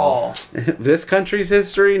at at all. all. This country's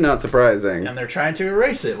history, not surprising. And they're trying to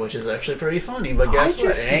erase it, which is actually pretty funny. But guess what?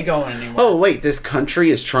 just- It ain't going anymore. Oh wait, this country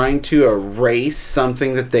is trying to erase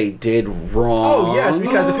something that they did wrong. Oh yes,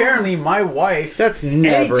 because apparently my wife, That's any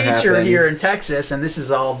never teacher happened. here in Texas, and this is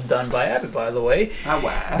all done by Abbott, by the way, Oh,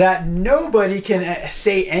 wow. that nobody can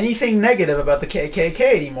say anything negative about the KKK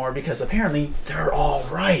anymore because apparently they're all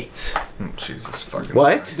right. Oh, Jesus fucking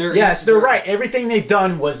What? Christ. Yes, they're right. Everything they've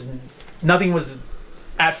done was nothing was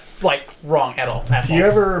wrong at all. If you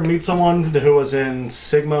ever meet someone who was in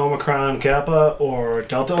Sigma Omicron Kappa or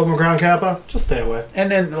Delta Omicron Kappa, just stay away.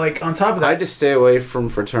 and then like on top of that, I just stay away from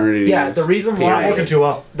fraternities. yeah, the reason It's not why working too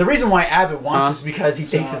well. the reason why Abbott wants Huh? this is because he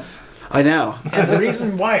thinks it's. I know. And the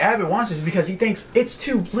reason why Abbott wants this is because he thinks it's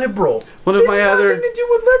too liberal. One of this my has other- nothing to do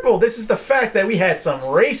with liberal. This is the fact that we had some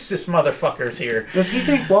racist motherfuckers here. Does he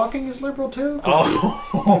think walking is liberal too?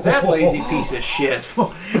 Oh, That lazy piece of shit.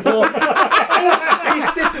 he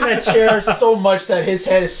sits in that chair so much that his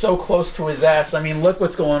head is so close to his ass. I mean, look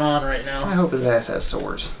what's going on right I now. hope his ass has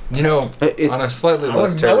sores. You know, It- on a slightly I less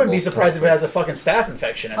wouldn't, terrible. be surprised if it has a fucking staph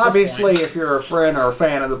infection. At Obviously, this point. if you're a friend or a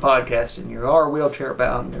fan of the podcast and you are wheelchair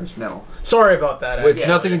bound, there's no. Sorry about that. It's yeah.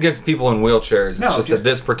 nothing against people in wheelchairs. It's No, just just- that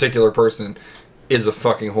this particular person is a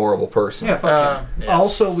fucking horrible person. Yeah, fuck him. Yes.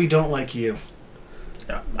 Also, we don't like you.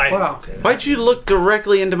 I Wow. Why'd you look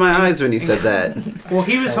directly into my eyes when you said that? Well,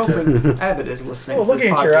 he was hoping Abbott is listening. Well, to looking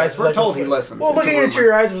this into your podcast. eyes. was We're like told the he fir- listens. Well, It's a looking into rumor.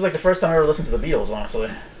 your eyes was like the first time I ever listened to the Beatles. Honestly.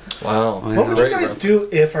 Wow. What would you Great guys do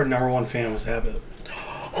if our number one fan was Abbott?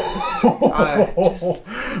 I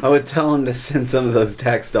just- I would tell him to send some of those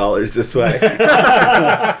tax dollars this way.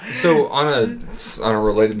 So on a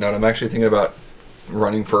related note, I'm actually thinking about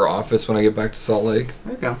running for office when I get back to Salt Lake.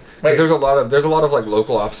 There you go. Because there's a lot of like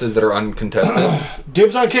local offices that are uncontested.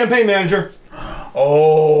 Dibs on campaign manager.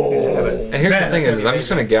 Oh. And here's the thing is I'm just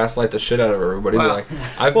gonna gaslight the shit out of everybody. Be Wow. like,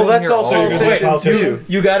 I've Well, been that's here also all your along. politician.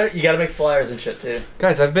 You gotta make flyers and shit too.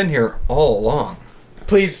 Guys, I've been here all along.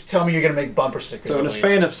 Please tell me you're gonna make bumper stickers. So in a at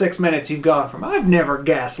span least. of 6 minutes, you've gone from I've never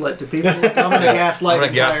gaslit to people. I'm gonna gaslight. I'm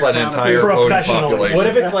gonna gaslight an entire voting Professional. population. What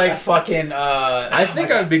if it's like fucking? I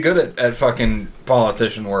think I'd be good at fucking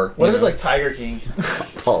politician work. What you if it's know? like Tiger King?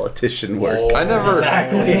 Politician work. I never,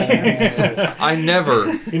 Exactly. I never,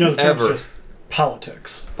 You know, the term's ever just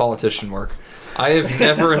politics. politician work. I have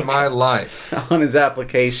never in my life On his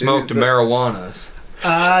application. smoked it's a- marijuanas.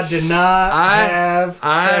 I did not have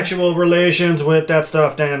sexual relations with that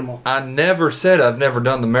stuffed animal. I never said I've never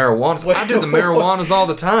done the marijuanas. I do the marijuanas all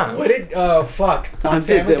the time. What did fuck? I On did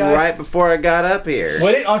Family them Guy? right before I got up here.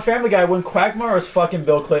 What did on Family Guy when Quagmire was fucking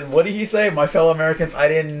Bill Clinton? What did he say? My fellow Americans, I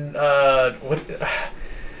didn't.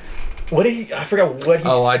 What did he? I forgot what he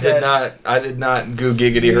said. Oh, I did not goo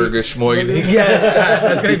giggity her geschmoigity. Yes,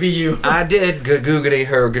 that's gonna be you. I did goo googity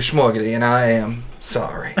her geschmoigity, and I am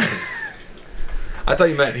sorry. I thought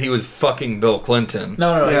you meant he was fucking Bill Clinton.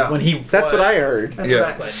 No, Yeah. when he. That's what I heard.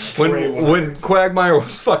 Yeah. When Quagmire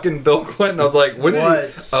was fucking Bill Clinton, I was like, when did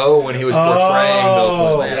Was. he? Oh, when he was portraying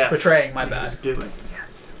Bill Clinton. Yes, portraying. My bad. Was doing.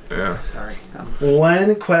 Yes. Yeah. Sorry.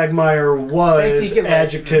 When Quagmire was Thanks, you can-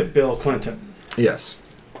 adjective Bill Clinton. Yes.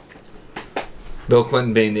 Bill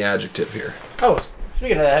Clinton being the adjective here. Oh,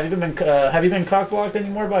 speaking of that, have you been cock blocked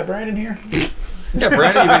anymore by Brandon here? Yeah,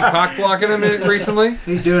 Brandon, you been cock blocking him recently?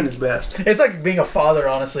 He's doing his best. It's like being a father,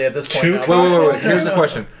 honestly, at this point. Two now. Wait. Here's the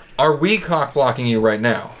question: are we cock blocking you right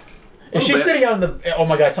now? Is she bit. sitting out in the? Oh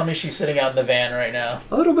my god! Tell me she's sitting out in the van right now.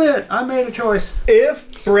 A little bit. I made a choice.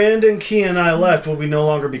 If Brandon, Key, and I left, would we no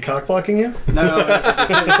longer be cock blocking you? No, it's a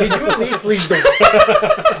decision. Did you at least leave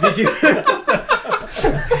the? Did you?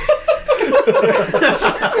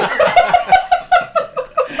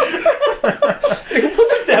 It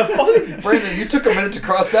wasn't that funny. Brandon, you took a minute to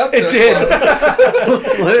cross that. It did.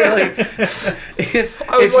 Literally.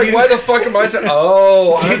 I was like, why the fuck am I saying?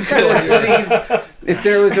 Oh, I'm still could have here. seen, if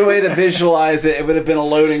there was a way to visualize it, it would have been a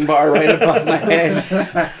loading bar right above my head.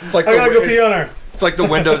 It's like I gotta go the, pee on her. it's like the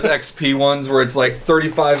Windows XP ones where it's like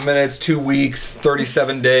 35 minutes, 2 weeks,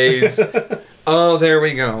 37 days. Oh, there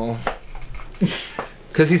we go.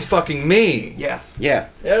 Because he's fucking me. Yes. Yeah.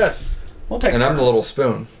 Yes. We'll take And turns. I'm the little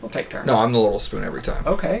spoon. We'll take turns. No, I'm the little spoon every time.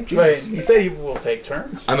 Okay. Wait, Jesus. he said he will take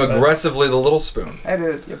turns. I'm aggressively the little spoon. That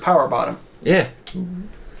is your power bottom. Yeah.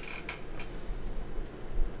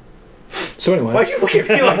 So anyway. Why'd you look at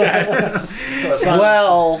me like that?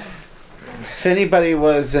 Well, if anybody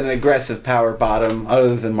was an aggressive power bottom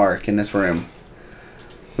other than Mark in this room,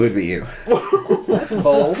 it would be you. That's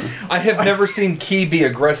bold. I have never seen Key be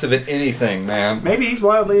aggressive at anything, man. Maybe he's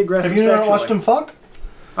wildly aggressive Have you not sexually. watched him fuck?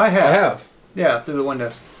 I have. I have. Yeah, through the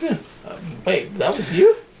windows. Wait, that was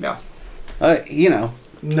you? Yeah. You know,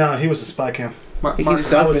 No, he was a spy cam. he can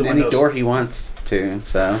just that was open the any windows. door he wants to,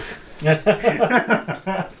 so.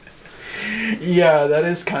 Yeah, that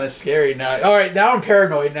is kind of scary now. All right, now I'm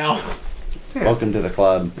paranoid now. Welcome to the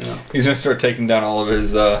club. He's gonna start taking down all of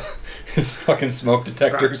his fucking smoke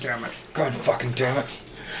detectors. God damn it. God fucking damn it.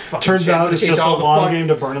 Fucking Turns shit, I'm out gonna it's change just a all the long fuck- game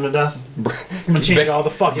to burn him to death. I'm gonna change all the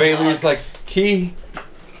fucking Bailey's like, locks. Key,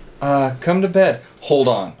 come to bed. Hold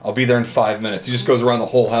on, I'll be there in 5 minutes. He just goes around the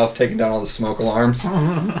whole house taking down all the smoke alarms.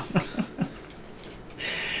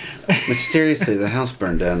 Mysteriously, the house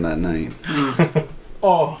burned down that night.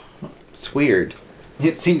 Oh, It's weird.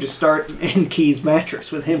 It seemed to start in Key's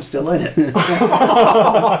mattress with him still in it.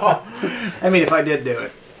 I mean, if I did do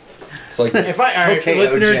it. It's like if I all right, Okay,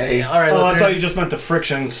 listeners. OJ. All right, Oh, I listeners. thought you just meant the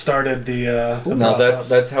friction started the no, process.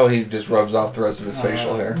 that's how he just rubs off the rest of his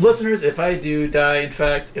facial hair. Listeners, if I do die, in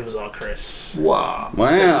fact, it was all Chris. Wow. Wow.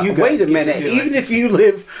 So you guys Wait a get to minute. do it. Even if you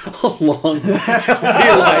live a long healthy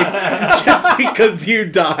life, just because you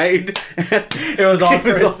died, It was all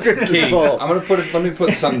Chris. Chris's Key, fault. I'm gonna put it. Let me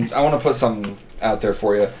put some. I want to put something out there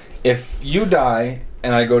for you. If you die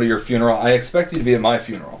and I go to your funeral, I expect you to be at my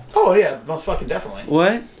funeral. Oh yeah, most fucking definitely.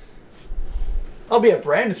 What? I'll be at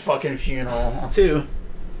Brandon's fucking funeral too.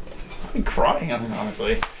 I'll be crying,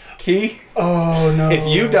 honestly. Key, Oh no. if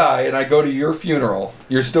you die and I go to your funeral,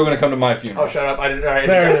 you're still gonna come to my funeral. Oh, shut up! I didn't. All right.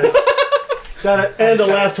 There it is. Shut it. And the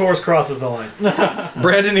last horse crosses the line.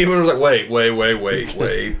 Brandon even was like, wait.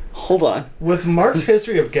 Hold on. With Mark's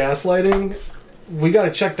history of gaslighting, we got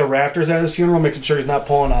to check the rafters at his funeral, making sure he's not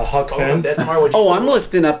pulling a Huck Finn. That's tomorrow. Oh, I'm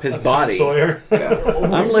lifting up his body. Sawyer.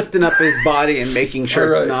 I'm lifting up his body and making sure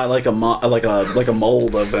All right. it's not like a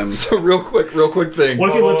mold of him. So real quick thing. What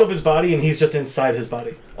if you lift up his body and he's just inside his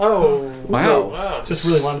body? Oh, Wow. Just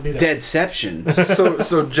really wanted to be there. Deadception.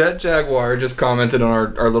 So Jet Jaguar just commented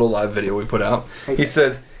on our little live video we put out. He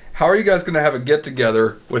says, "How are you guys going to have a get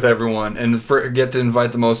together with everyone and forget to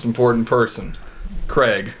invite the most important person,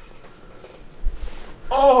 Craig?"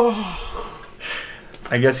 oh.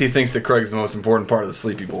 I guess he thinks that Craig's the most important part of the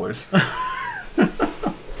Sleepy Boys.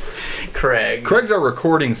 Craig. Craig's our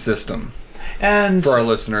recording system And for our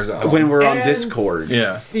listeners at home. When we're on and Discord.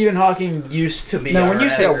 Yeah. Stephen Hawking used to be No, our when you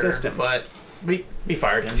say editor, system. but we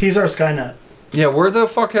fired him. He's our Skynet. Yeah, where the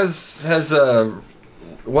fuck has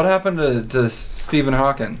what happened to Stephen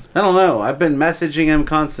Hawking? I don't know. I've been messaging him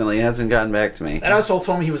constantly. He hasn't gotten back to me. That asshole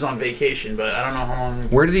told me he was on vacation, but I don't know how long.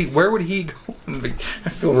 Where would he go on vacation? I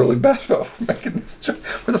feel really bad about making this joke.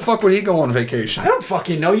 Where the fuck would he go on vacation? I don't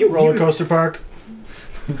fucking know. You Roller coaster park.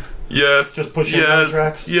 Yes. Just pushing down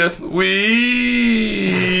tracks. Yes,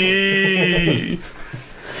 we.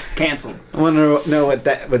 Canceled. I want to know what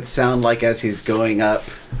that would sound like as he's going up.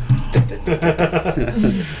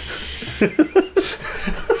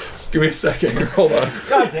 Give me a second here. Hold on.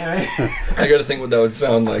 God damn it. I gotta think what that would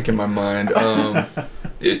sound like in my mind.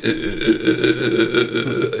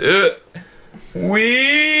 We.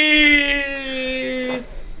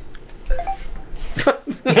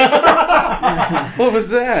 What was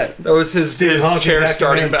that? That was his Hawking chair back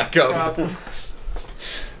starting in. back up.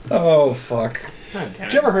 Oh fuck.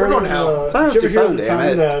 Did you ever hear We're going to hell. Silence did you your ever hear phone, the damn time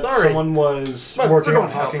it. that Sorry. someone was We're working going on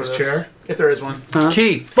to hell for Hawking's this. chair? If there is one.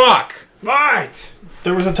 Keith, fuck. Right.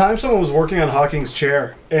 There was a time someone was working on Hawking's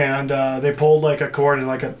chair, and they pulled like a cord and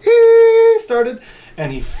like a started,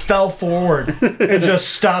 and he fell forward and just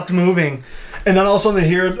stopped moving. And then all of a sudden they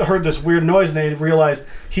heard this weird noise, and they realized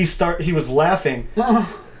he was laughing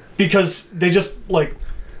because they just like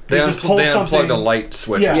They just pulled unplugged something. a light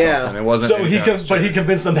switch Yeah. or Yeah. something. It wasn't. So any he kind of but he switch.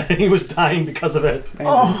 convinced them that he was dying because of it,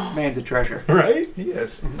 Man's a treasure. right? He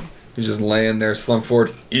is. He's just laying there, slumped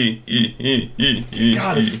forward.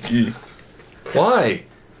 God, it's- Why?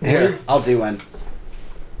 Here, I'll do one.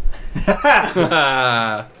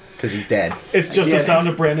 Ah. Because he's dead. It's just the sound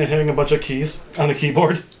of Brandon hitting a bunch of keys on a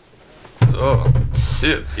keyboard. Oh,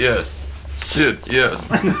 shit, yes. Shit, yes.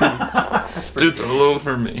 Did all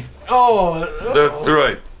over me. Oh. That's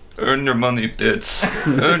right. Earn your money, bitch.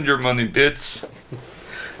 Earn your money, bitch.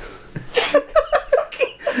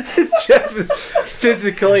 Jeff is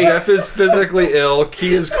physically Jeff is physically ill.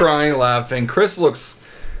 Key is crying, laughing. Chris looks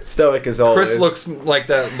stoic as always. Chris looks like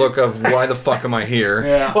that look of why the fuck am I here?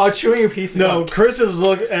 Yeah. While chewing a piece of No, Chris's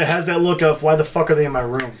look has that look of why the fuck are they in my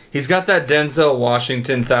room? He's got that Denzel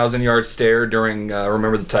Washington 1,000-yard stare during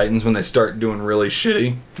Remember the Titans when they start doing really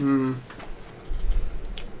shitty.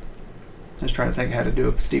 I was trying to think how to do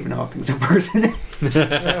a Stephen Hawking's impersonation.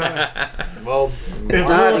 Well, It's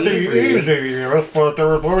not easy. but there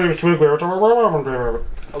was always two girls.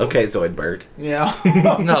 Okay, Zoidberg. yeah.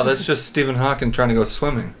 No, that's just Stephen Hawking trying to go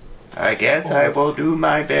swimming. I guess I will do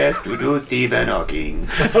my best to do Stephen Hawking.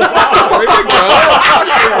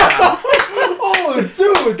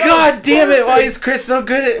 Oh, dude. God damn it! Why is Chris so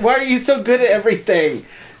good at? Why are you so good at everything?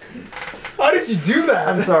 How did you do that?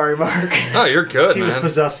 I'm sorry, Mark. Oh, you're good, He was man.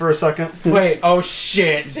 possessed for a second. Wait. Oh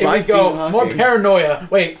shit. Here Why we go. Stephen More Hawking? paranoia.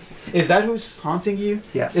 Wait. Is that who's haunting you?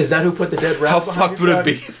 Yes. Is that who put the dead rat How behind fucked your would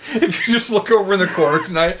it truck? be if you just look over in the corner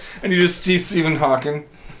tonight and you just see Stephen Hawking?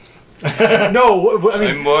 No. I mean,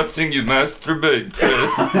 I'm watching you masturbate, Chris.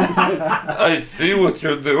 I see what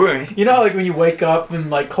you're doing. you know, how, like when you wake up in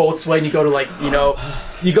like cold sweat, and you go to like, you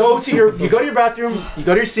go to your bathroom, you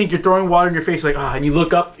go to your sink, you're throwing water in your face, like and you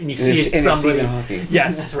look up and you see it's And somebody. Stephen Hawking.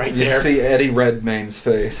 Yes, right You there. see Eddie Redmayne's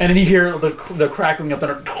face. And then you hear the crackling of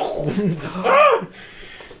thunder. Just,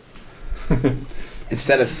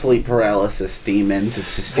 Instead of sleep paralysis demons,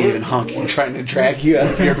 it's just Stephen Hawking trying to drag you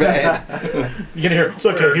out of your bed. you can hear. It's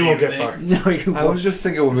okay. He won't get far. No, you I was just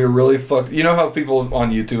thinking it would be really fucked. You know how people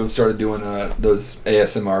on YouTube have started doing those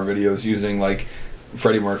ASMR videos using like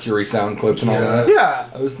Freddie Mercury sound clips and all that? Yeah.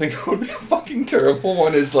 I was thinking it would be a fucking terrible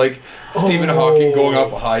one is like Stephen Hawking going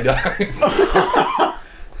off a high dive.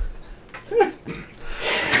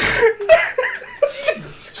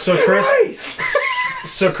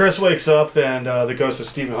 So Chris wakes up and the ghost of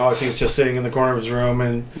Stephen Hawking is just sitting in the corner of his room,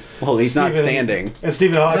 and Well, he's not Stephen- standing. And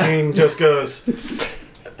Stephen Hawking just goes,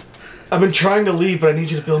 "I've been trying to leave, but I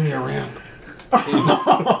need you to build me a ramp."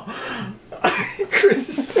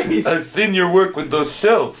 Chris's face. I've seen your work with those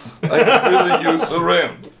shells. I could really use a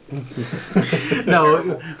ramp.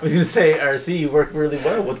 No, I was gonna say, RC, you work really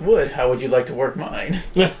well with wood. How would you like to work mine?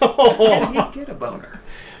 Can you get a boner?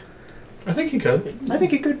 I think he could. I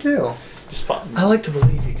think he could too. Just pop. I like to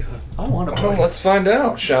believe he could. I want a Well, boner. let's find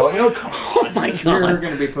out, shall we? Oh my You're god.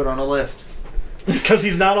 going to be put on a list. Because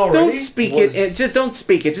he's not Don't already. speak Was- it. Just don't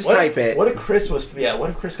speak it. Just type it. What if Chris was? Yeah. What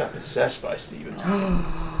if Chris got possessed by Stephen?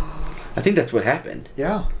 I think that's what happened.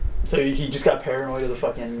 Yeah. So he just got paranoid of the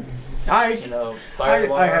fucking, I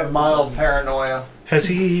fire I have alarms mild and- paranoia. Has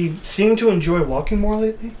he seemed to enjoy walking more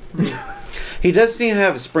lately? He does seem to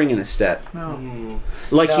have a spring in his step.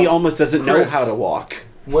 Like he Now, almost doesn't know Chris. how to walk.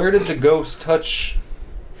 Where did the ghost touch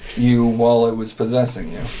you while it was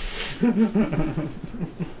possessing you?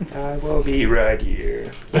 I will be right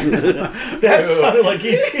here. That sounded like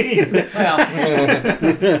E.T.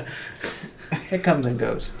 It comes and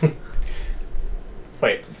goes.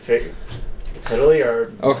 Wait, literally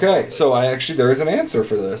or? Okay, so there is an answer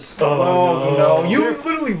for this. Oh, no! You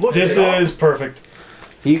literally looked. This it up. is perfect.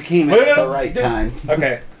 You came Wait, at the no, right no. time.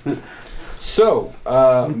 Okay. So,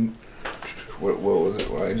 what was it?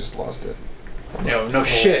 Well, I just lost it. No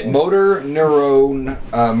shit. Motor neuron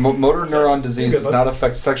disease does bud. not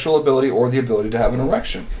affect sexual ability or the ability to have an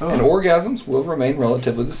erection, and orgasms will remain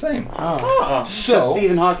relatively the same. So So,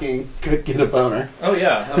 Stephen Hawking could get a boner. Oh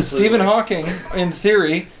yeah, absolutely. Stephen Hawking, in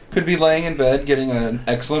theory, could be laying in bed getting an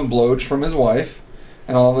excellent blowj from his wife,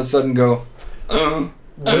 and all of a sudden go, With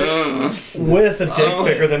a dick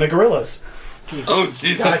bigger than a gorilla's. Oh,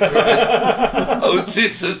 Jesus Christ. Oh,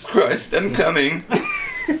 Jesus Christ, I'm coming.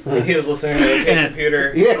 He was listening to a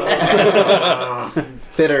computer. Yeah.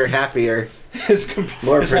 Fitter, happier. his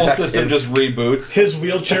More whole productive. system just reboots. His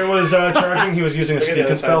wheelchair was charging. He was using a Look at speak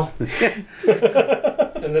the and spell.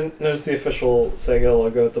 And then notice the official Sega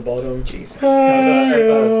logo at the bottom. Jesus. Of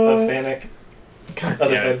Sanic. God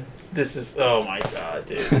Other damn it. side. This is. Oh my god,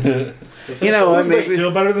 dude. It's official. You know what? Maybe.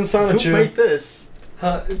 Still better than Sonic Who made this?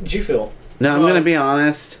 How did you feel? No, I'm gonna be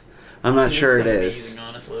honest. I'm not sure it This is. amazing,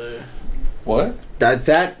 honestly. What?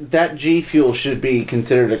 That G Fuel should be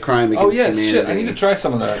considered a crime against Oh yes, humanity. shit! I need to try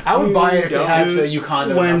some of that. I would buy it if they had Dude, the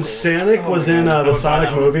Yukon. when Sonic was in the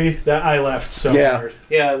Sonic movie, that I laughed so Yeah. hard.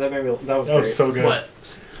 Yeah, that made me. That was That great. was so good. What?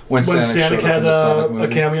 When When Sonic Sonic showed up had in the Sonic a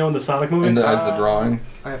movie. cameo in the Sonic movie. as the drawing.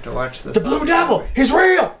 I have to watch this. The Blue Devil, he's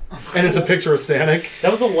real, and it's a picture of Sonic.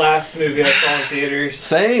 That was the last movie I saw in theaters.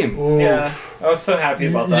 Same. Ooh. Yeah, I was so happy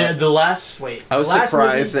about Yeah, that. the last. Wait. I was the last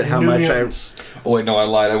surprised movie- at how New much Mutants. Oh wait, no, I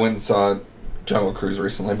lied. I went and saw Jungle Cruise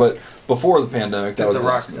recently, but before the pandemic, that Because was The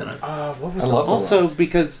Rock's last in movie. it. What was I the love The Also, Rock.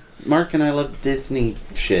 because Mark and I love Disney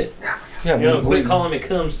shit. Yeah, You know, we- quit calling me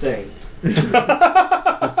cum stain.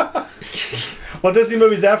 What Disney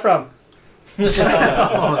movie is that from?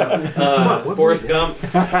 Forrest Gump.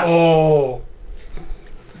 Oh,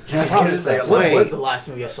 I was gonna say, what Wait. was the last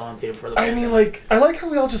movie I saw on theater for the? I mean, like, I like how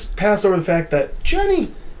we all just pass over the fact that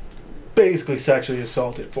Jenny basically sexually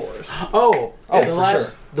assaulted Forrest. Oh, Oh, the for last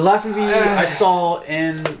sure. the last movie I saw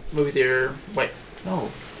in movie theater. Wait, no.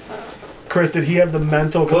 Chris, did he have the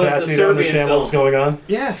mental Well, it's a capacity to Serbian understand what was film. going on?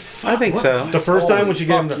 Yes. I think so. The first time when she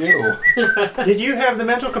gave him Fuck the... you. Did you have the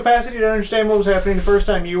mental capacity to understand what was happening the first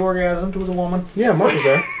time you orgasmed with a woman? Yeah, Mark was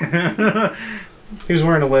there. He was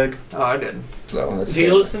wearing a wig. Oh, I didn't. So that's Do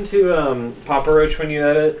you listen to Papa Roach when you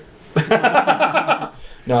edit?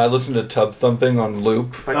 No, I listened to Tub Thumping on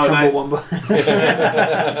loop. By Oh, nice. Chumbawamba.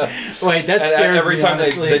 Wait, that And scares every me, time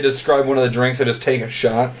honestly. they describe one of the drinks, I just take a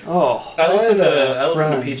shot. Oh. I listen had to a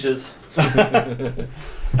friend. Peaches. I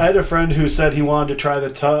had a friend who said he wanted to try the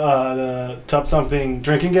tub thumping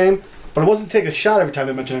drinking game, but it wasn't take a shot every time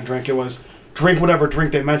they mentioned a drink. It was drink whatever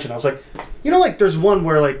drink they mentioned. I was like, you know, like there's one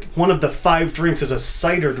where like one of the 5 drinks is a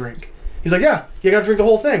cider drink. He's like, yeah, you gotta drink the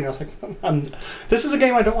whole thing. I was like, this is a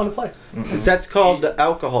game I don't want to play. That's called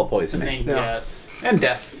alcohol poisoning. Yes, and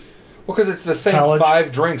death. Well, because it's the same College.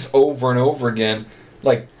 5 drinks over and over again,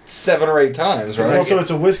 like 7 or 8 times, right? Also,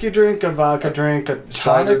 it's a whiskey drink, a vodka drink, a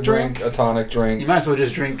cider tonic drink. a tonic You drink. might as well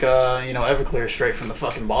just drink, Everclear straight from the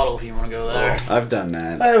fucking bottle if you want to go there. I've done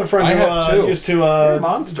that. I have a friend I who have too. used to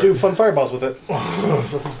monster. do fun fireballs with it.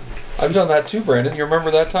 I've done that too, Brandon. You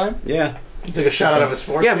remember that time? Yeah. He took a shot out of his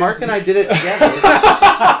force. Yeah, Mark and I did it together.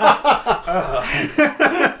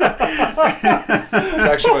 It's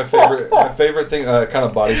actually my favorite. My favorite thing, kind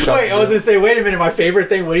of body shot. Wait, to I was do. gonna say, wait a minute. My favorite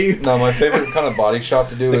thing. What do you? No, my favorite kind of body shot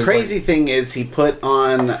to do The is crazy thing is he put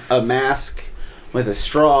on a mask with a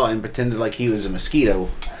straw and pretended like he was a mosquito.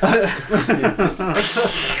 my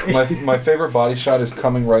favorite body shot is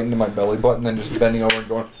coming right into my belly button and then just bending over and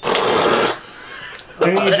going.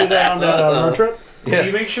 Didn't you do that on that road trip? Yeah.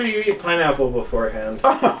 You make sure you eat pineapple beforehand.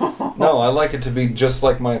 No, I like it to be just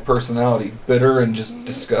like my personality, bitter and just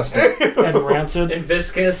disgusting. And rancid. And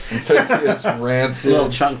viscous. It's A little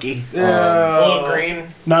rancid. chunky. A little green.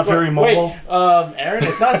 Not very mobile. Wait, Aaron,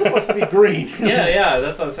 it's not supposed to be green. Yeah,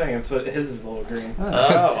 that's what I was saying. It's what his is a little green.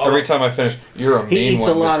 Every time I finish, you're a mean He eats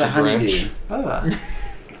one, a lot Mr. of honeydew. Grinch.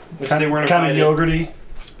 Which they weren't Kind of invited. yogurty.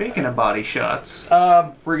 Speaking of body shots,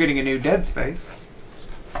 we're getting a new Dead Space.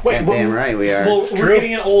 Wait, Damn right we are. Well, we're true.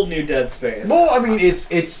 getting an old new Dead Space. well, I mean, it's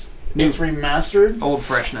remastered. Old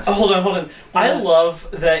freshness. Hold on. I love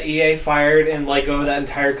that EA fired and let go of that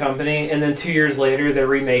entire company, and then 2 years later they're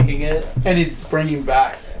remaking it. And it's bringing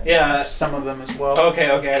back Yeah. some of them as well. Okay.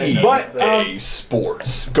 I didn't know But, that. EA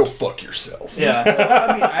Sports. Go fuck yourself. Yeah.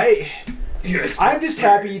 I mean, I'm just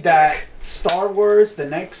happy that Star Wars, the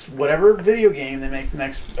next whatever video game they make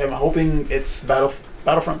next, I'm hoping it's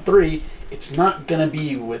Battlefront 3. It's not gonna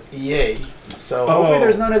be with EA, so hopefully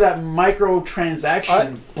there's none of that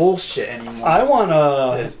microtransaction bullshit anymore. I want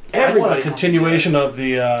Because a everybody continuation of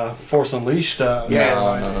the Force Unleashed. No.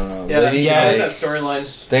 Yeah, They need, that to,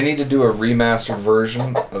 storyline. they need to do a remastered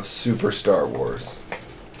version of Super Star Wars.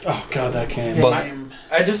 Oh god, that game. But-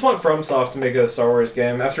 I just want FromSoft to make a Star Wars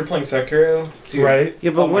game after playing Sekiro. Dude. Right?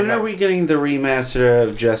 Yeah, but Oh my when God. are we getting the remaster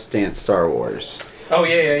of Just Dance Star Wars? Oh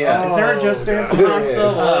yeah. Is there a Just Dance? I'm Han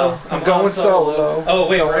Solo. I'm going solo. Oh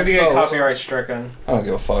wait, we're Going gonna get solo. copyright stricken I don't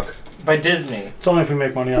give a fuck. by Disney. It's only if we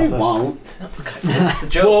make money off They this. won't. It's a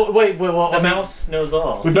joke. Well, wait. The mouse knows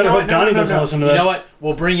all. We better You know hope Donnie doesn't listen to You this. know what?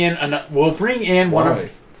 We'll bring in one Why?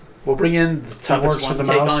 of. We'll bring in the works toughest for one the to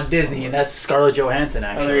take mouse. on Disney, and that's Scarlett Johansson.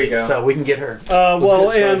 Actually, there you go. So we can get her. Well,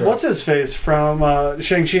 get started. and what's his face from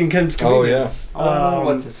Shang-Chi and Kim's Oh, yeah. Convenience?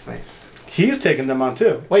 What's his face? He's taking them on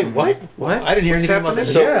too. Wait, what? What? I didn't hear anything about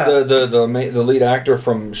this. So Yeah. the lead actor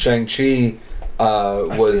from Shang-Chi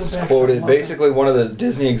was feel bad quoted. for Basically, one of the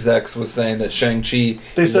Disney execs was saying that Shang-Chi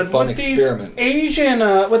They is said a fun with experiment. these Asian,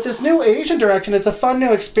 with this new Asian direction, it's a fun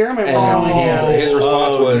new experiment. And his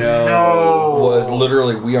response was No. was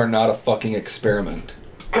literally, "We are not a fucking experiment."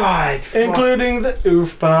 God, fuck. Including the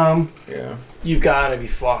oof bomb. Yeah. You gotta be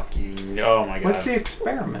fucking. Oh my god. What's the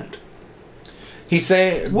experiment? He's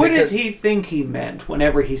saying. What because- does he think he meant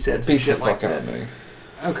whenever he said some Beat the shit like fuck out that? of me.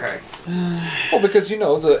 Okay. Well, because you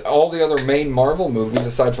know all the other main Marvel movies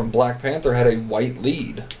aside from Black Panther had a white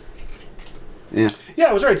lead. Yeah. Yeah,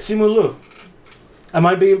 I was right. Simu Liu. I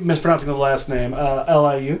might be mispronouncing the last name.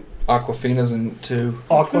 Liu. Aquafina's in two. To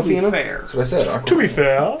be Aquafina. fair. That's what I said. Aquafina. To be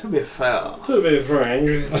fair. To be fair. To be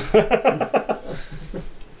frank.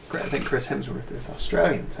 I think Chris Hemsworth is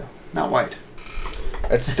Australian, so not white.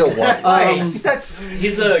 That's still white. That's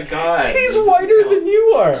He's a god. He's whiter than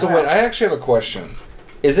you are. So wait, I actually have a question.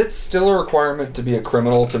 Is it still a requirement to be a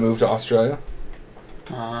criminal to move to Australia?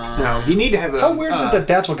 No, you need to have a. How weird is it that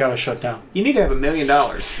that's what got us shut down? You need to have $1 million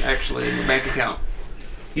actually in your bank account.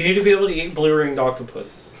 You need to be able to eat blue-ringed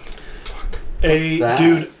octopus. Dude, a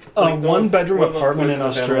Like those- one-bedroom one of those apartment in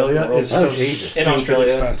poisonous Australia animals is in the so world. Jesus. In stupid Australia.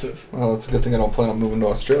 expensive. Well, it's a good thing I don't plan on moving to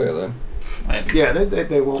Australia then. Yeah,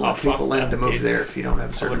 they won't Oh, let fuck people in that, to move dude. there if you don't have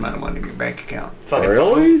a certain amount of money in your bank account. fucking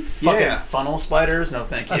Really? fucking Yeah. funnel spiders. No,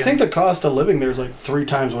 thank you. I think the cost of living there is like 3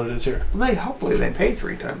 times what it is here. Well, hopefully they pay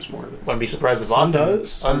 3 times more. Wouldn't be surprised if Some Austin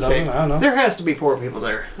does, some Austin doesn't. I don't know. There has to be poor people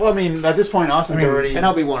there, Well, I mean, at this point, Austin's I mean, already. and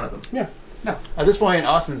I'll be one of them. Yeah. At this point,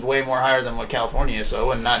 Austin's way more higher than what California is, so I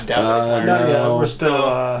would not doubt that it's higher. Not yet. No. We're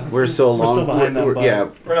still. We're still We're long. still behind that bug. Yeah.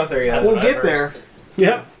 We're not there yet. That's We'll what I've get heard. there.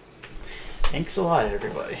 Yep. Thanks a lot,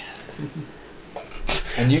 everybody.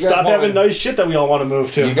 And you guys Stop want having me- nice shit that we all want to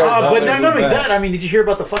move to. You guys want But me to not move only back? that, I mean, did you hear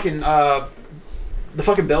about the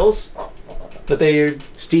fucking bills that they?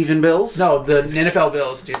 Stephen Bills? No, the NFL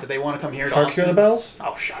bills, dude. That they want to come here to Hark Austin. hear the bells?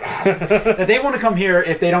 Oh, shut up. That they want to come here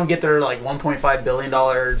if they don't get their like $1.5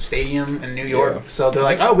 billion stadium in New York. Yeah. So they're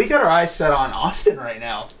like, oh, we got our eyes set on Austin right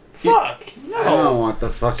now. Fuck. I don't No. want the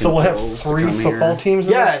fucking So we'll have Bills to 3 come football here. teams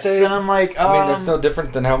in Yes, this state? and I'm like, I mean, that's no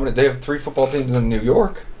different than how many. They have 3 football teams in New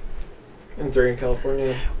York. And 3 in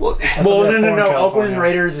California. Well, well, they have no. 4 in Oakland California.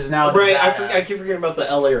 Raiders is now Right, Nevada. I keep forgetting about the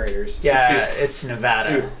LA Raiders. So Yeah, 2. it's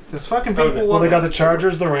Nevada. 2. those fucking Oh, people. no. Well, they got the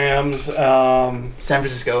Chargers, the Rams. San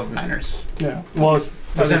Francisco Niners. Yeah. Well,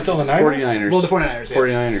 are they still the Niners? 49ers. Well, the 49ers. Yes.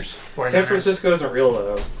 49ers. 49ers. San Francisco isn't real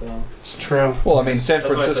though, so. It's true. Well, I mean, San That's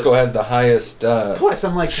what I Francisco said. has the highest Plus,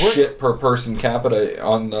 I'm like, we're- shit per person capita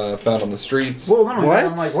on found on the streets. well, not only that,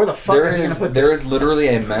 I'm What? like, where the fuck There are they gonna is put there is literally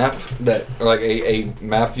a map that like a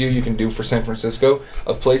map view you can do for San Francisco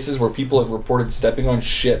of places where people have reported stepping on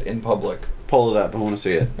shit in public. Pull it up. I want to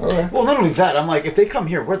see it. All right. Well, not only that, I'm like, if they come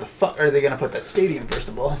here, where the fuck are they gonna put that stadium? First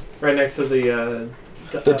of all, Right next to the.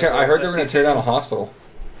 I heard they were going to tear down a hospital.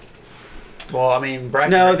 Well, I mean,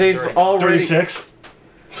 bracket No, rankings they've are right already. 36.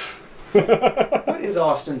 What is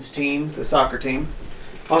Austin's team, the soccer team?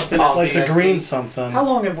 Austin Like the FC. green something. How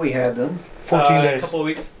long have we had them? 14 A days. couple of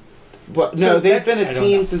weeks. What, So no, they've that- been I a don't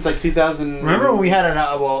team know. since like 2000. Remember when we had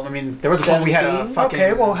well, I mean, there was a point we had a 17? fucking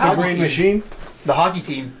Okay, well, how- The hockey green team. machine. The hockey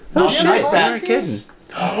team. Oh, No, shit. nice You're bats. kidding.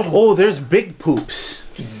 Oh, there's big poops.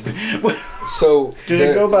 So Did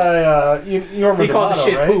it go by, you remember He the called the motto,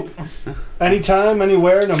 shit right? poop. Anytime,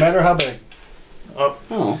 anywhere, no matter how big.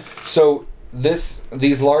 Oh. So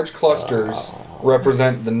these large clusters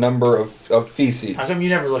represent the number of feces How come you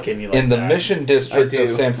never look at me like in the that? Mission District I do.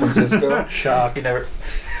 of San Francisco. Shock. You never.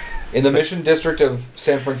 In the Mission District of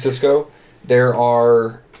San Francisco, there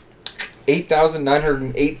are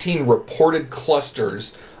 8,918 reported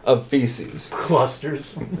clusters of feces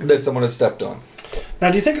Clusters. that someone has stepped on. Now,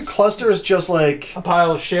 do you think a cluster is just like... A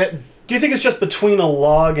pile of shit. Do you think it's just between a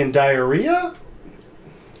log and diarrhea?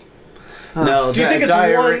 No, Do you think it's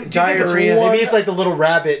diarrhea? one- do you think it's diarrhea. one- Maybe it's like the little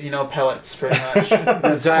rabbit, pellets, pretty much.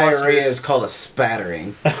 The diarrhea clusters. is called a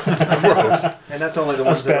spattering. Gross. And that's only the A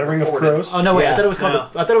ones that are spattering of reported. crows? Oh no, wait! Yeah. I thought it was called No.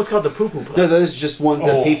 I thought it was called the poo poo. No, those are just ones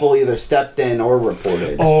that Oh. people either stepped in or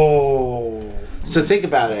reported. Oh. So think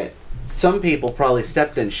about it. Some people probably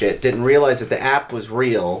stepped in shit, didn't realize that the app was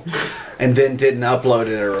real, and then didn't upload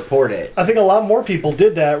it or report it. I think a lot more people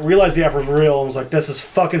did that, realized the app was real, and was like, this is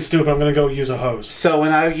fucking stupid, I'm gonna go use a hose. So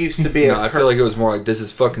when I used to be No, I feel like it was more like, this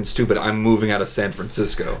is fucking stupid. I'm moving out of San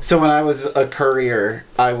Francisco. So when I was a courier,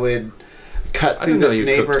 I would cut I through didn't know this you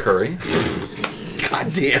neighbor. cooked curry.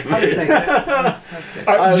 God damn. I was thinking that.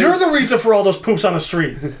 I was You're the reason for all those poops on the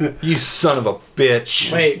street. You son of a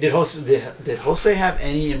bitch. Wait, did Jose have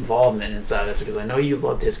any involvement inside this? Because I know you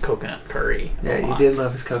loved his coconut curry. a Yeah, you lot. did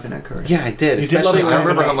love his coconut curry. Yeah, I did. You did love Especially his when I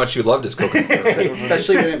remember how Coconuts. much you loved his coconut curry.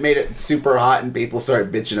 especially when it made it super hot and people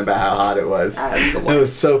started bitching about how hot it was. That's the It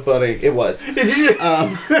was so funny. It was.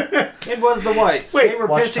 It was the whites. Wait, they were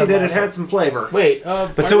watch pissy Ted that it Lasso. had some flavor. Wait,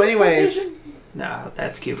 But so, anyways, No,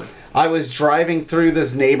 that's Cuban. I was driving through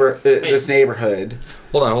this neighborhood.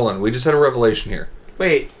 Hold on. We just had a revelation here.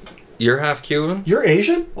 wait, You're half Cuban? You're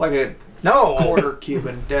Asian? Like a no. quarter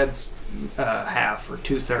Cuban. Dad's half or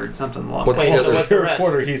 2/3, something along What's those the Wait, other? so what's the You're a rest?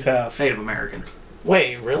 quarter, he's half. Native American.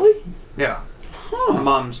 Wait, really? Yeah. My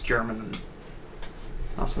mom's German and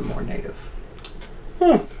also more native.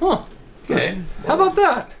 Huh. Okay. How about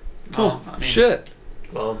that? Well, I mean, Shit.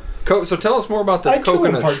 Well, So tell us more about this I too am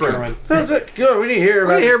coconut part shrimp. German. Good, we need to hear I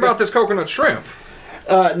about didn't hear this. about this coconut shrimp.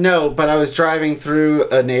 No, but I was driving through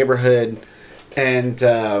a neighborhood, and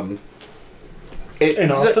In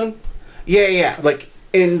Austin? Yeah, like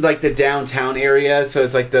in like the downtown area. So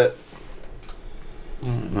it's like the. Oh,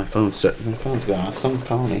 my phone's going off. Someone's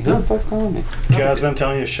calling me. Who the fuck's calling me? Jasmine, I'm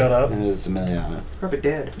telling you to shut up. It was Emiliano. Probably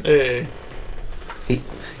dead. hey.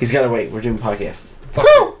 He's got to wait. We're doing podcast. Fuck.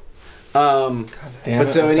 Um, Damn But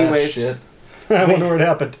it so with that anyways- shit. I wonder what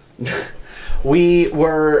happened. we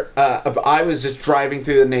were. I was just driving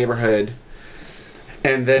through the neighborhood,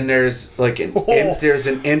 and then there's like there's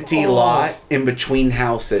an empty lot in between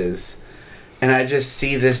houses, and I just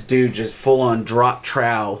see this dude just full on drop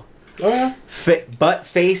trowel. Oh, yeah? Butt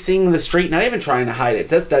facing the street, not even trying to hide it.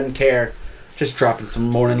 Just doesn't care. Just dropping some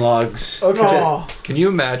morning logs. Okay. Just, Can you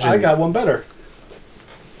imagine? I got one better.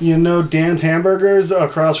 You know Dan's Hamburgers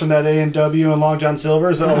across from that A&W and Long John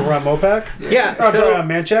Silver's over on Mopac? yeah. Or sorry, So, on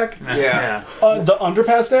Manchac? Yeah. The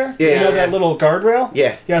underpass there? Yeah. You know that little guardrail?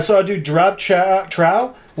 yeah. Yeah, so I do drop trow,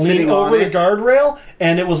 lean Sitting on over the it. guardrail,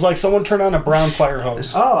 and it was like someone turned on a brown fire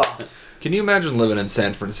hose. Oh. Can you imagine living in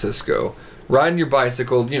San Francisco, riding your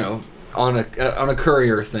bicycle, on a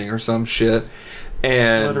courier thing or some shit,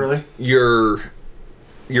 and Literally. your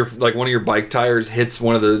like one of your bike tires hits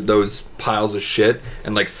one of those piles of shit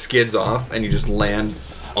and like skids off, and you just land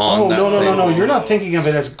on Oh, that. no. same- You're not thinking of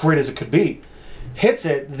it as great as it could be. Hits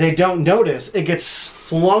it, they don't notice. It gets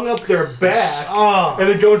flung up their back, and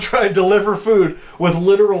they go try and deliver food with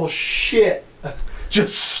literal shit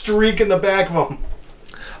just streaking the back of them.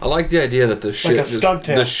 I like the idea that the shit, a skunk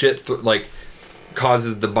tail. the shit like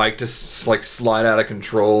causes the bike to like slide out of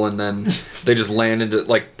control, and then they just land into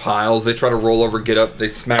like piles. They try to roll over, get up, they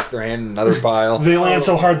smack their hand in another pile. They land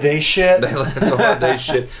so hard they shit. They land so hard they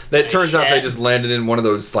shit. It turns out they just landed in one of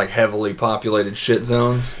those like heavily populated shit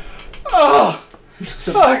zones.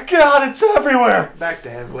 Oh God, it's everywhere. Back to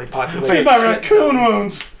heavily populated. See my shit raccoon zones.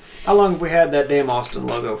 wounds. How long have we had that damn Austin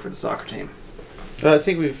logo for the soccer team? I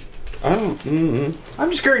think we've. I don't. I'm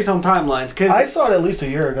just curious on timelines I because saw it at least a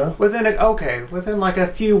year ago. within like a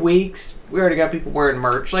few weeks, we already got people wearing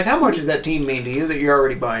merch. Like, how much does that team mean to you that you're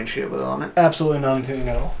already buying shit with on it? Absolutely nothing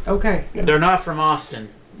at all. Okay. They're not from Austin.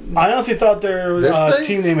 I honestly thought their This thing?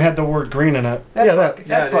 team name had the word green in it. That, yeah, that, that.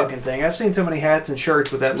 that fucking thing. I've seen so many hats and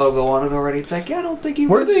shirts with that logo on it already. It's like, yeah, I don't think you.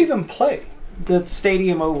 Where do they even play? The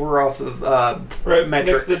stadium over off of Right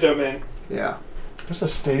Metric. next to the domain. Yeah. There's a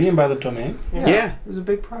stadium by the domain. Yeah. It was a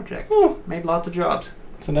big project. Oh. Made lots of jobs.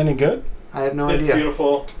 Is it any good? I have no It's idea.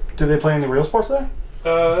 beautiful. Do they play any real sports there?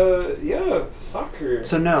 Yeah, soccer.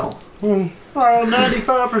 So no. Hmm. Well,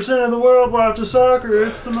 95% of the world watches soccer.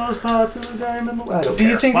 It's the most popular game in the world. Do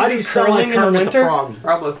you think Why they do do you sound curling like in the Kermit the winter? Frog?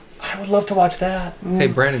 Probably. I would love to watch that. Hey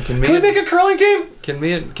Brandon, can Can we me make a curling team?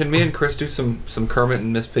 and Chris do some Kermit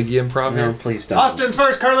and Miss Piggy improv No, here? please don't. Austin's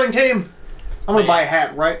first curling team. I'm gonna buy a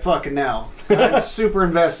hat right fucking now. I'm super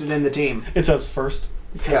invested in the team. It says first.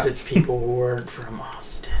 Because Yeah. it's people who aren't from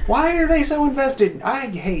Austin. Why are they so invested? I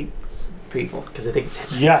hate people. Because I think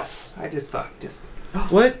it's Yes. I just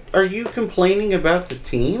What? Are you complaining about the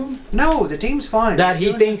team? no. The team's fine. that he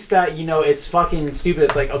Doing- thinks that, you know, it's fucking stupid.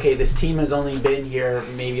 It's like, okay, this team has only been here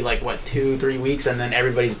maybe like, what, 2-3 weeks, and then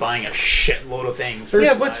everybody's buying a shitload of things.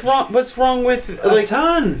 Yeah, what's wrong? What's wrong with a like?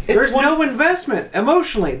 ton. it's There's one- no investment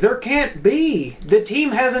emotionally. There can't be. The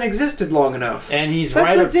team hasn't existed long enough. And he's That's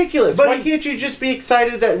right. ridiculous. But Why he's- can't you just be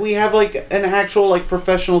excited that we have like an actual like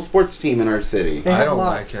professional sports team in our city? They I have don't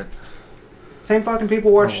lots. like it. Same fucking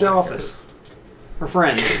people watch The Office. Or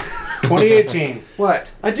Friends. 2018.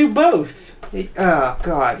 What? I do both. Oh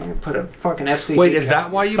god, you put a fucking FC. Wait, is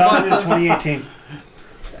that why you Founded in bought 2018.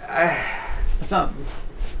 It's not.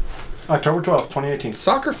 October 12th, 2018.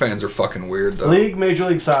 Soccer fans are fucking weird though. League, Major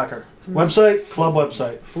League Soccer. Website, club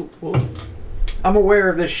website. I'm aware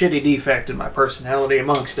of this shitty defect in my personality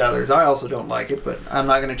amongst others. I also don't like it, but I'm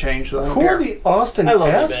not going to change. So I don't Who care. are the Austin I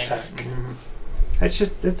love the Aztec? It's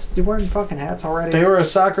just you're wearing fucking hats already. They were a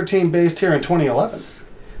soccer team based here in 2011.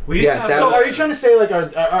 We used Yeah, to have that So was- are you trying to say like,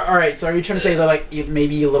 all right? So are you trying to say they're like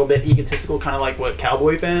maybe a little bit egotistical, kind of like what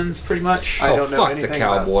Cowboy fans, pretty much? I Oh, don't know fuck the anything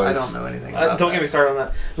Cowboys. About, I don't know anything about don't that. get me started on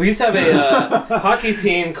that. We used to have a hockey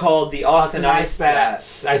team called the Austin Ice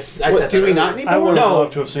Bats. I What, said do that we earlier. not need I would have No.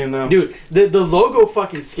 loved to have seen them. Dude, the logo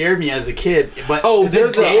fucking scared me as a kid. But Oh, to they're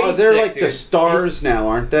this day, they're sick, like the dude. stars now,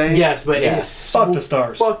 aren't they? yes, but Yeah. it is so Fuck the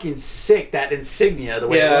Stars. fucking sick, that insignia, the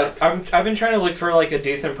way it Yeah, looks. I've been trying to look for like a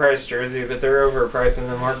decent price jersey, but they're overpriced in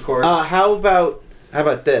the Mark Court. How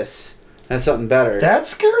about this? That's something better. That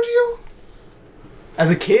scared you? As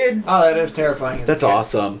a kid, Oh, that is terrifying. as a That's kid.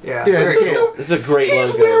 awesome. Yeah. Yeah, very it's cool. It's a great He's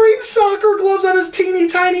logo. wearing soccer gloves on his teeny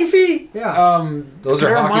tiny feet. Yeah. Those can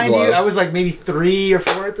are I hockey remind you, gloves. I was like maybe 3 or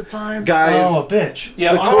 4 at the time. Guys, Oh, bitch.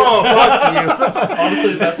 yeah, Oh, fuck you.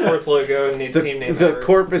 honestly, the best sports logo and team name the ever.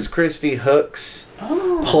 Corpus Christi Hooks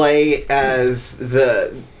play as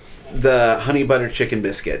the honey butter chicken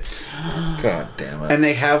biscuits, God damn it. and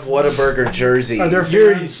they have Whataburger jerseys. Are there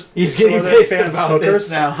fans? He's so getting are there pissed fans about hookers?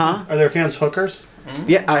 this now. Huh? Are there fans hookers?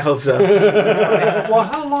 Yeah, I hope so. Well,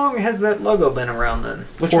 how long has that logo been around then?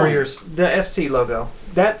 4 years. The FC logo.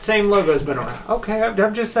 That same logo's been around. Okay,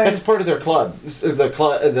 I'm just saying. That's part of their club.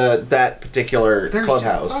 That particular There's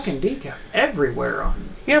clubhouse. fucking decal everywhere on.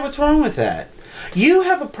 Yeah, what's wrong with that? You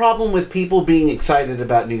have a problem with people being excited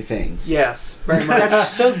about new things. Yes, very much. That's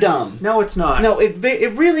so dumb. No, it's not. No, it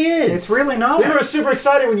really is. it's really not. We were super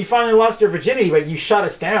excited when you finally lost your virginity, but you shut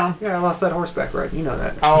us down. Yeah, I lost that horseback ride. You know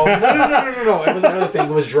that. Oh, no. It was another thing.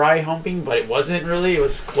 It was dry humping, but it wasn't really. It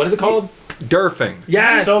was, what is it called? Durfing.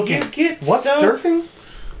 Yes. Soaking. You get What's so... durfing?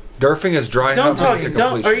 Durfing is dry Don't humping talk. to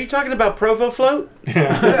Don't. completion. Are you talking about Provo float?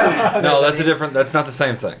 No, that's a different. That's not the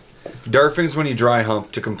same thing. Durfing's when you dry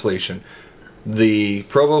hump to completion. The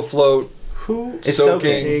Provo float, Who is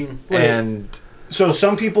soaking, Wait. and So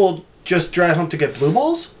some people just dry hump to get blue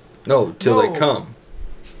balls? no, till No. they come.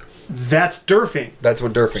 That's durfing. That's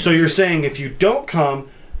what Durfing. So you're saying if you don't come,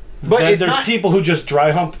 But then it's there's not- people who just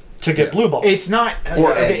dry hump to get blue balls. It's not.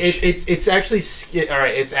 Or okay, edge. it's actually skin. All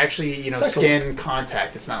right. It's actually That's skin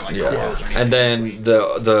contact. It's not like yeah, clothes or anything. and then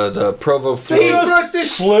the Provo They float.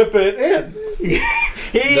 just slip it in.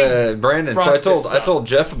 Brandon. So brought this I up. told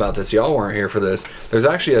Jeff about this. Y'all weren't here for this. There's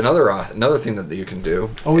actually another thing that you can do.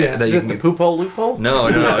 Oh, yeah. That Is you it can, the poop hole loophole?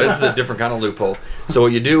 No. This is a different kind of loophole. So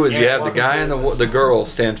what you do is you Yeah, have the welcome guy to and this. the girl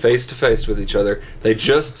stand face to face with each other. They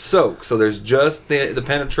just soak, so there's just the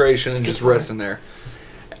penetration and just resting there.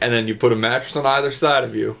 And then you put a mattress on either side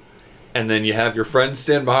of you, and then you have your friends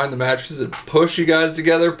stand behind the mattresses and push you guys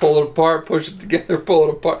together, pull it apart, push it together, pull it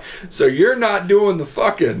apart. So you're not doing the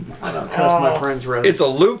fucking. I don't trust my friends, really. It's a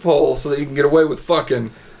loophole so that you can get away with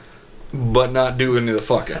fucking, but not do any of the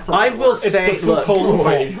fucking. I will It's say, the look, food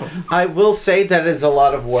loophole. I will say that is a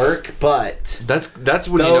lot of work, but That's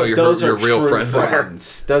when you know those your are real true friends are.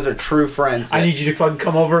 friends. Those are true friends. I need you to fucking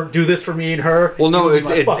come over, do this for me and her. Well, no, You it's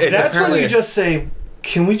be my fucking- it's That's when apparently you just say,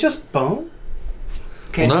 Can we just bone?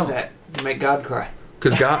 Can't Well, no. do that. You make God cry.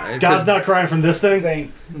 Because God's not crying from this thing.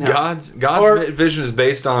 Saying, No. God's Or- vision is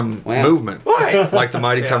based on Wow. movement, what? like the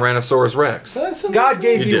mighty Tyrannosaurus Rex. God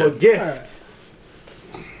gave You you a did. gift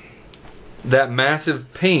That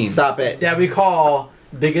massive pain. Stop it. that we call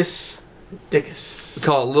biggest dickus. We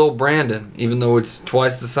call it Lil Brandon, even though it's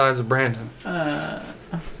twice the size of Brandon.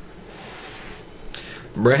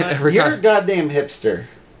 Every You're a time goddamn hipster.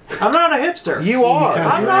 I'm not a hipster. You are.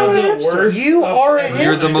 I'm not a hipster. You are a hipster.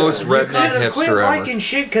 you're the most redneck Just quit hipster ever. liking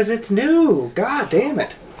shit because it's new. God damn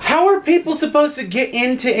it. How are people supposed to get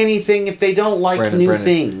into anything if they don't like Brandon, new Brandon,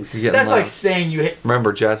 things? you're getting That's loud. like saying you hit.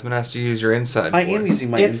 Remember, Jasmine has to use your inside I voice. am using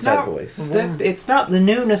my It's inside not voice. it's not the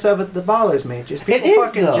newness of it that bothers me. Just people is,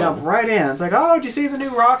 fucking though. jump right in. It's like, oh, did you see the new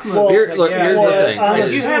Rock movie? Well, It's Here, like, look, yeah, here's well, the thing. I'm If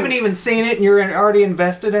is- you haven't even seen it and you're already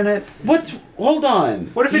invested in it, Hold on.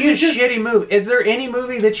 what if it's You a just- shitty movie? Is there any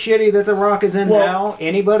movie that's shitty that The Rock is in Well, now?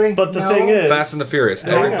 Anybody? But the No? thing is, Fast and the Furious.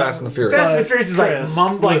 Every Yeah. Fast and the Furious. Fast and the Furious is like Chris,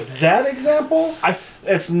 mum like with that example, I.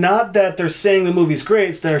 it's not that they're saying the movie's great.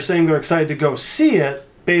 It's they're saying they're excited to go see it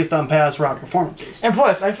based on past Rock performances. And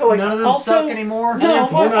plus, I feel like None of them Also- suck anymore. No,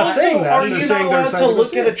 We're not also, saying that. Are They're you saying not they're allowed excited to to go look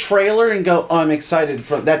see at a it. trailer and go, "Oh, I'm excited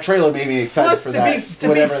for that trailer"? Made me excited Plus, for to that, be- to be-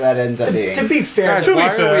 whatever that ends up being. to be fair, Guys, To be why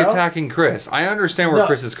are we fair- attacking Chris? I understand where No.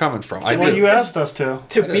 Chris is coming from. I Well, do. you asked us to.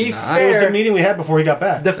 to I be did not. It was the fair, meeting we had before he got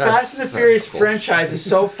back. the Fast and the Furious bullshit. franchise is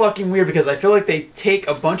so fucking weird because I feel like they take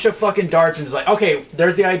a bunch of fucking darts and just like, okay,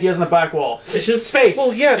 there's the ideas on the back wall. It's just Space.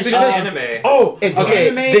 Well, yeah, It's because just anime. Oh, it's okay.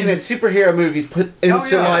 anime then- and it's superhero movies put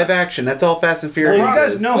into yeah. live action. That's all Fast and Furious. Well, you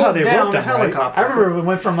guys is. know how they Down wrote a them, right? helicopter. I remember we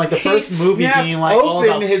went from like the He first movie snapped being like all open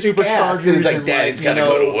about his gas, superchargers and he's like, and "Daddy's like, gotta you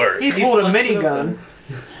go know, to work." He pulled a minigun.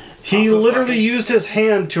 He literally used his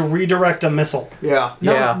hand to redirect a missile. Yeah.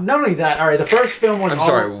 No, Yeah. not only that. All right, the first film was. I'm all,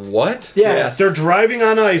 sorry, what? Yes. They're driving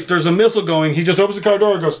on ice. There's a missile going. He just opens the car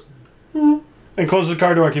door and goes, and closes the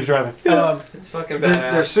car door and keeps driving. It's fucking They're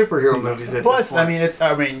badass. superhero movies at Plus, this point. I mean, it's.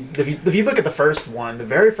 I mean, if you look at the first one, the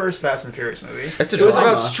very first Fast and Furious movie, It's was about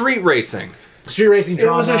drama. street racing. street racing It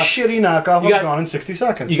drama. was a shitty knockoff You of got- Gone in 60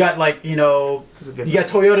 Seconds. You got like you got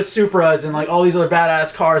Toyota Supras and like all these other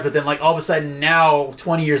badass cars, but then like all of a sudden now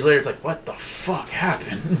 20 years later, it's like what the fuck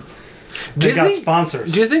happened? they you got think-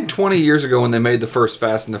 sponsors. Do you think 20 years ago when they made the first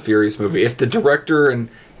Fast and the Furious movie, if the director and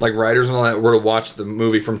like writers and all that were to watch the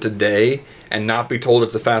movie from today and not be told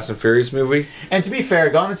it's a Fast and Furious movie, And to be fair,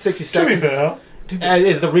 Gone in 60 to be Seconds fair,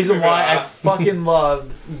 is the reason why I fucking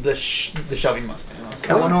love the Chevy Mustang.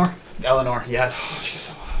 Eleanor. Eleanor,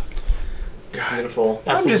 yes. Beautiful.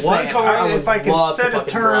 That's I'm just the one saying, car I if I would could love to set a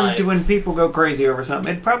fucking term drive. to when people go crazy over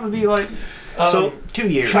something, it'd probably be like So, 2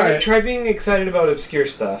 years. Try, Alright. try being excited about obscure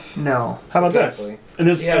stuff. No. how about Exactly. this? And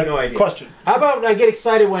this You have no idea. question. How about I get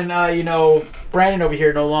excited when Brandon over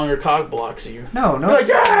here no longer cog blocks you? No, no. Like,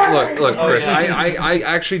 yeah! look, Oh, Chris, yeah. I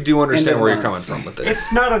actually do understand And where they're you're not. coming from with this.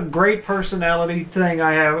 It's not a great personality thing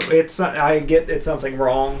I have. I get it's something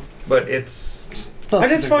wrong, but it's I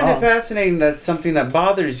just find it wrong. fascinating that something that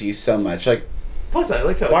bothers you so much. Like, Plus, I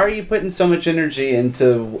like how. why are you putting so much energy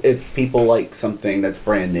into if people like something that's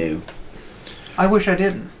brand new? I wish I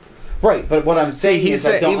didn't. Right, but what I'm saying is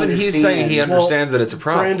I don't even he's understand. saying he understands that it's a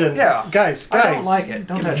problem. Brandon, Yeah. guys, I don't like it.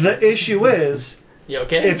 Don't touch The issue is, You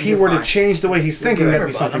okay? if he You're were fine. to change the way he's thinking, that'd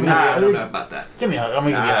be Everybody, something. I'm new. I don't know about that. Give me a hug. I'm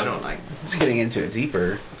gonna give you a I hug. don't like. Just getting into it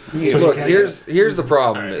deeper. So Look, you here's the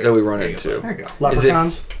problem that we run into. There you go.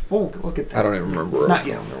 Leprechauns. Oh, look at that. I don't even remember. It's where I not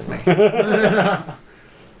was you. going. It's me.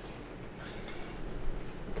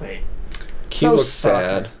 Wait. He So looks sucker.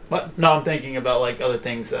 sad. What? No, I'm thinking about like other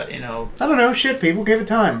things that I don't know. Shit, people give it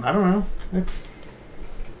time. I don't know. It's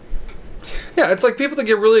Yeah, it's like people that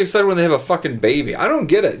get really excited when they have a fucking baby. I don't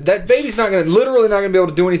get it. That baby's literally not gonna be able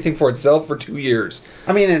to do anything for itself for 2 years.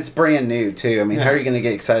 I mean, it's brand new too. I mean, how are you going to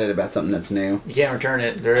get excited about something that's new? You can't return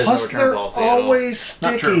it. There is Plus, no return they're policy. at all. always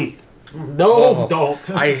Not true. sticky. No, Oh. don't.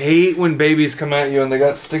 I hate when babies come at you and they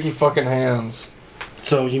got sticky fucking hands.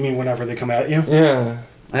 So you mean whenever they come at you? Yeah.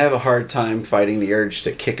 I have a hard time fighting the urge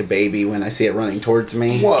to kick a baby when I see it running towards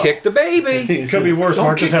me. Kick the baby. It could be worse. Don't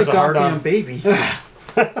Mark kick just has the a hard goddamn on. baby.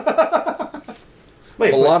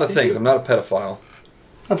 Wait, A lot of did things. you- I'm not a pedophile.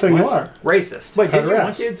 I'll tell you are. racist. Wait, did you want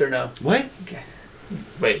Pederast. kids or no? What?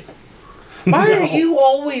 Wait. Why are you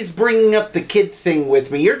always bringing up the kid thing with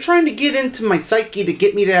me? You're trying to get into my psyche to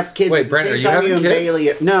get me to have kids. Wait, at the Brandon, same are you time having and kids?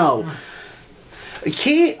 Bailey. No.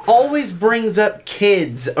 He always brings up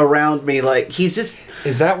kids around me. Like he's just.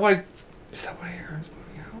 Is that why Aaron's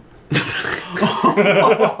moving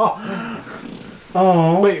out?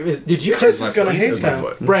 Oh, Wait, did you Chris just... is gonna hate That's my them.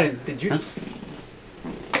 foot. Brandon, did you just...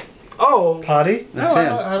 Oh! Potty. That's no,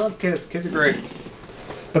 him. I love kids. Kids are great.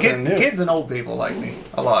 But they're new. Kids and old people like me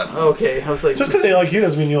a lot. Okay, I was like, Just because they like you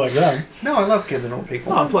doesn't mean you like them. No, I love kids and old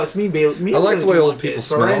people. oh, plus me, I like the way old people But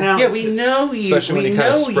smell. right now, Yeah, it's we just- know you. Especially when we you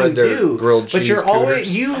kinda know spread you their do. grilled But cheese you're always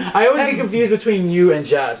cooters. you. I always get confused between you and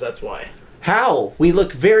Jazz. That's why. How we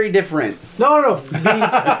look very different. No.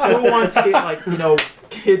 Who wants kids? Like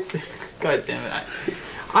kids. God damn it!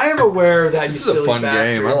 I am aware that This you is a silly fun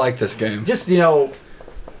bastard. game. I like this game. Just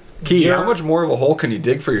Key, you're- how much more of a hole can you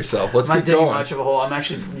dig for yourself? Let's I'm keep not digging going. much of a hole. I'm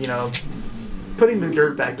actually putting the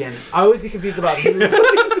dirt back in. I always get confused about who. You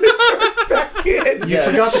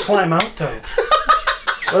forgot to climb out though.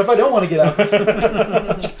 What if I don't want to get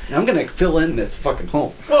out? I'm gonna fill in this fucking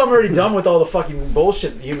hole. Well, I'm already done with all the fucking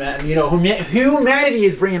bullshit that humanity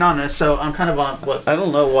is bringing on us. So I'm kind of on what I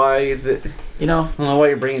don't know why. I don't know why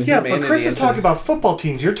you're bringing. Yeah, but humanity Chris is into talking this. about football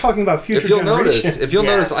teams. You're talking about future If you'll generations.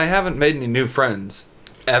 notice, I haven't made any new friends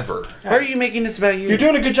ever. Why are you making this about you? You're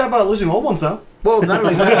doing a good job about losing old ones though. Well, not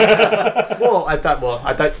only that.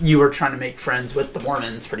 I thought you were trying to make friends with the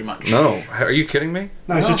Mormons, pretty much. No, are you kidding me?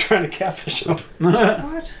 No, you're trying to catfish them.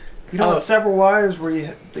 What? You don't want several wives where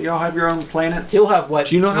you all have your own planets? He'll have what?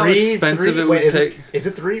 Do you know how expensive it would take Is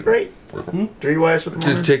it 3, right? 3 wives with the to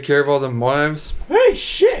Mormons? take care of all them wives? Hey,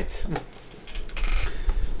 shit!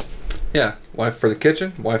 Yeah, wife for the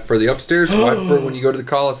kitchen, wife for the upstairs, wife for when you go to the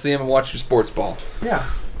Coliseum and watch your sports ball. Yeah.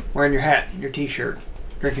 Wearing your hat, your t-shirt,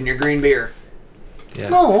 drinking your green beer. Yeah.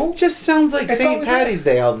 No. It just sounds like It's St. always Patty's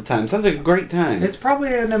Day all the time. Sounds like a great time. It's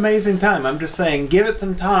probably an amazing time. I'm just saying, give it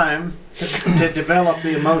some time to develop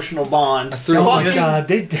the emotional bond. Oh my Just- god,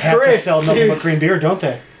 they have Chris, to sell nothing but green beer, don't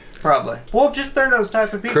they? Probably. Well, just they're those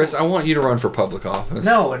type of people. Chris, I want you to run for public office.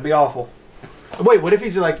 No, it'd be awful. Wait, what if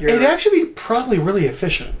he's like your... It'd actually be probably really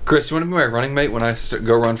efficient. Chris, you want to be my running mate when I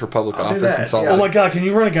go run for public I'll do office that, in Salt yeah. Oh Lake? my god, can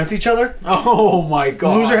you run against each other? Oh my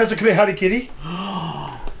god. Loser has to commit Howdy Kitty?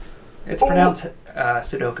 It's pronounced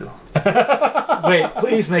Sudoku. Wait,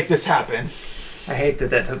 please make this happen. I hate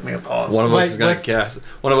that took me a pause. One of us is gonna let's-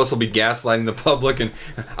 One of us will be gaslighting the public, and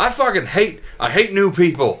I hate new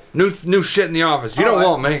people, new shit in the office. You don't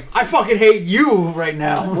want me. I fucking hate you right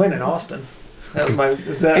now. Win in Austin. That was my.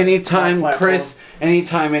 Is that Anytime, my Chris,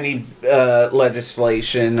 anytime any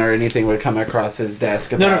legislation or anything would come across his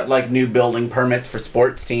desk about like new building permits for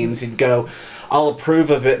sports teams, he'd go, I'll approve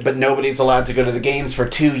of it, but nobody's allowed to go to the games for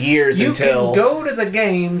 2 years You until... can go to the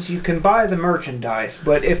games, you can buy the merchandise,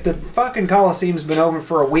 but if the fucking Coliseum's been open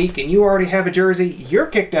for a week and you already have a jersey, you're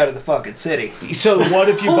kicked out of the fucking city. So What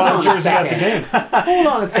if you hold bought on a jersey at the second. game? Hold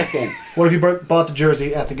on a second. What if you bought the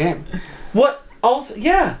jersey at the game? What? Also,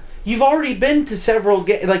 yeah. You've already been to several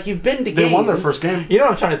games. Like, you've been to They games. won their first game. You know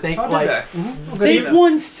what I'm trying to think? How did Like, that? They've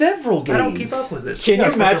won several games. I don't keep up with it. can Yes, you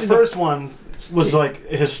but imagine the first one was like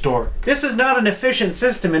historic. This is not an efficient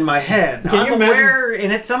system in my head. Can I'm you imagine- aware,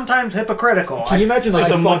 and it's sometimes hypocritical. Can you imagine It's like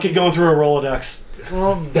just a the monkey going through a Rolodex.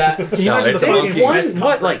 that? Can you No, imagine it's the a fucking monkey. Won, press what,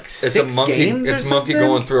 conference? like It's 6 a monkey. games or It's a monkey something?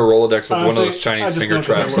 going through a Rolodex with Honestly, one of those I Chinese just finger know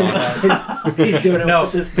 'cause traps I on. wrote that. He's doing it No,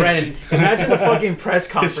 with this Brandon, imagine the fucking press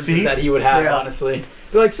conferences feet? that he would have, Yeah. honestly.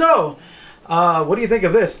 Be like, so, what do you think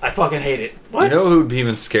of this? I fucking hate it. What? You know who'd be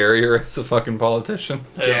even scarier as a fucking politician?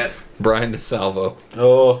 Jet. Brian DeSalvo.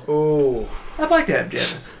 Oh. Ooh, I'd like to have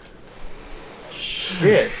Jets.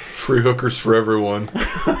 shit. Free hookers for everyone.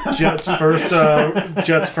 Jet's first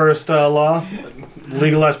law,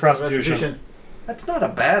 legalized prostitution. That's not a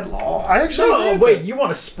bad law. I actually No, agree with wait, that. you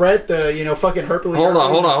want to spread the, fucking herpes? Hold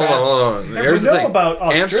on. Here's we the know thing. about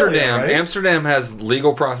Australia, right? Amsterdam has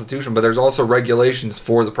legal prostitution, but there's also regulations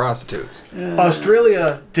for the prostitutes.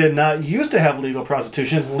 Australia did not used to have legal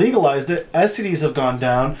prostitution, legalized it. STDs have gone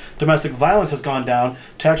down, domestic violence has gone down,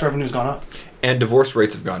 tax revenue's gone up. And divorce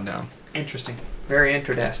rates have gone down. Interesting. Very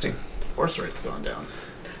interesting. Divorce rate's gone down.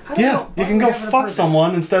 Yeah, you can go fuck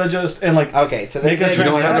someone instead of just and like Okay, so they Make a could You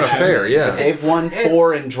don't have an transaction. affair, yeah. They've won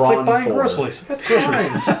 4 and it's drawn like buying 4. groceries. That's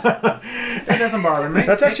fine. That doesn't bother me.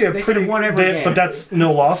 That's actually They a pretty. could've won every game. But that's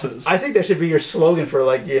no losses. I think that should be your slogan for,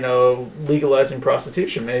 like, legalizing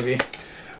prostitution, maybe.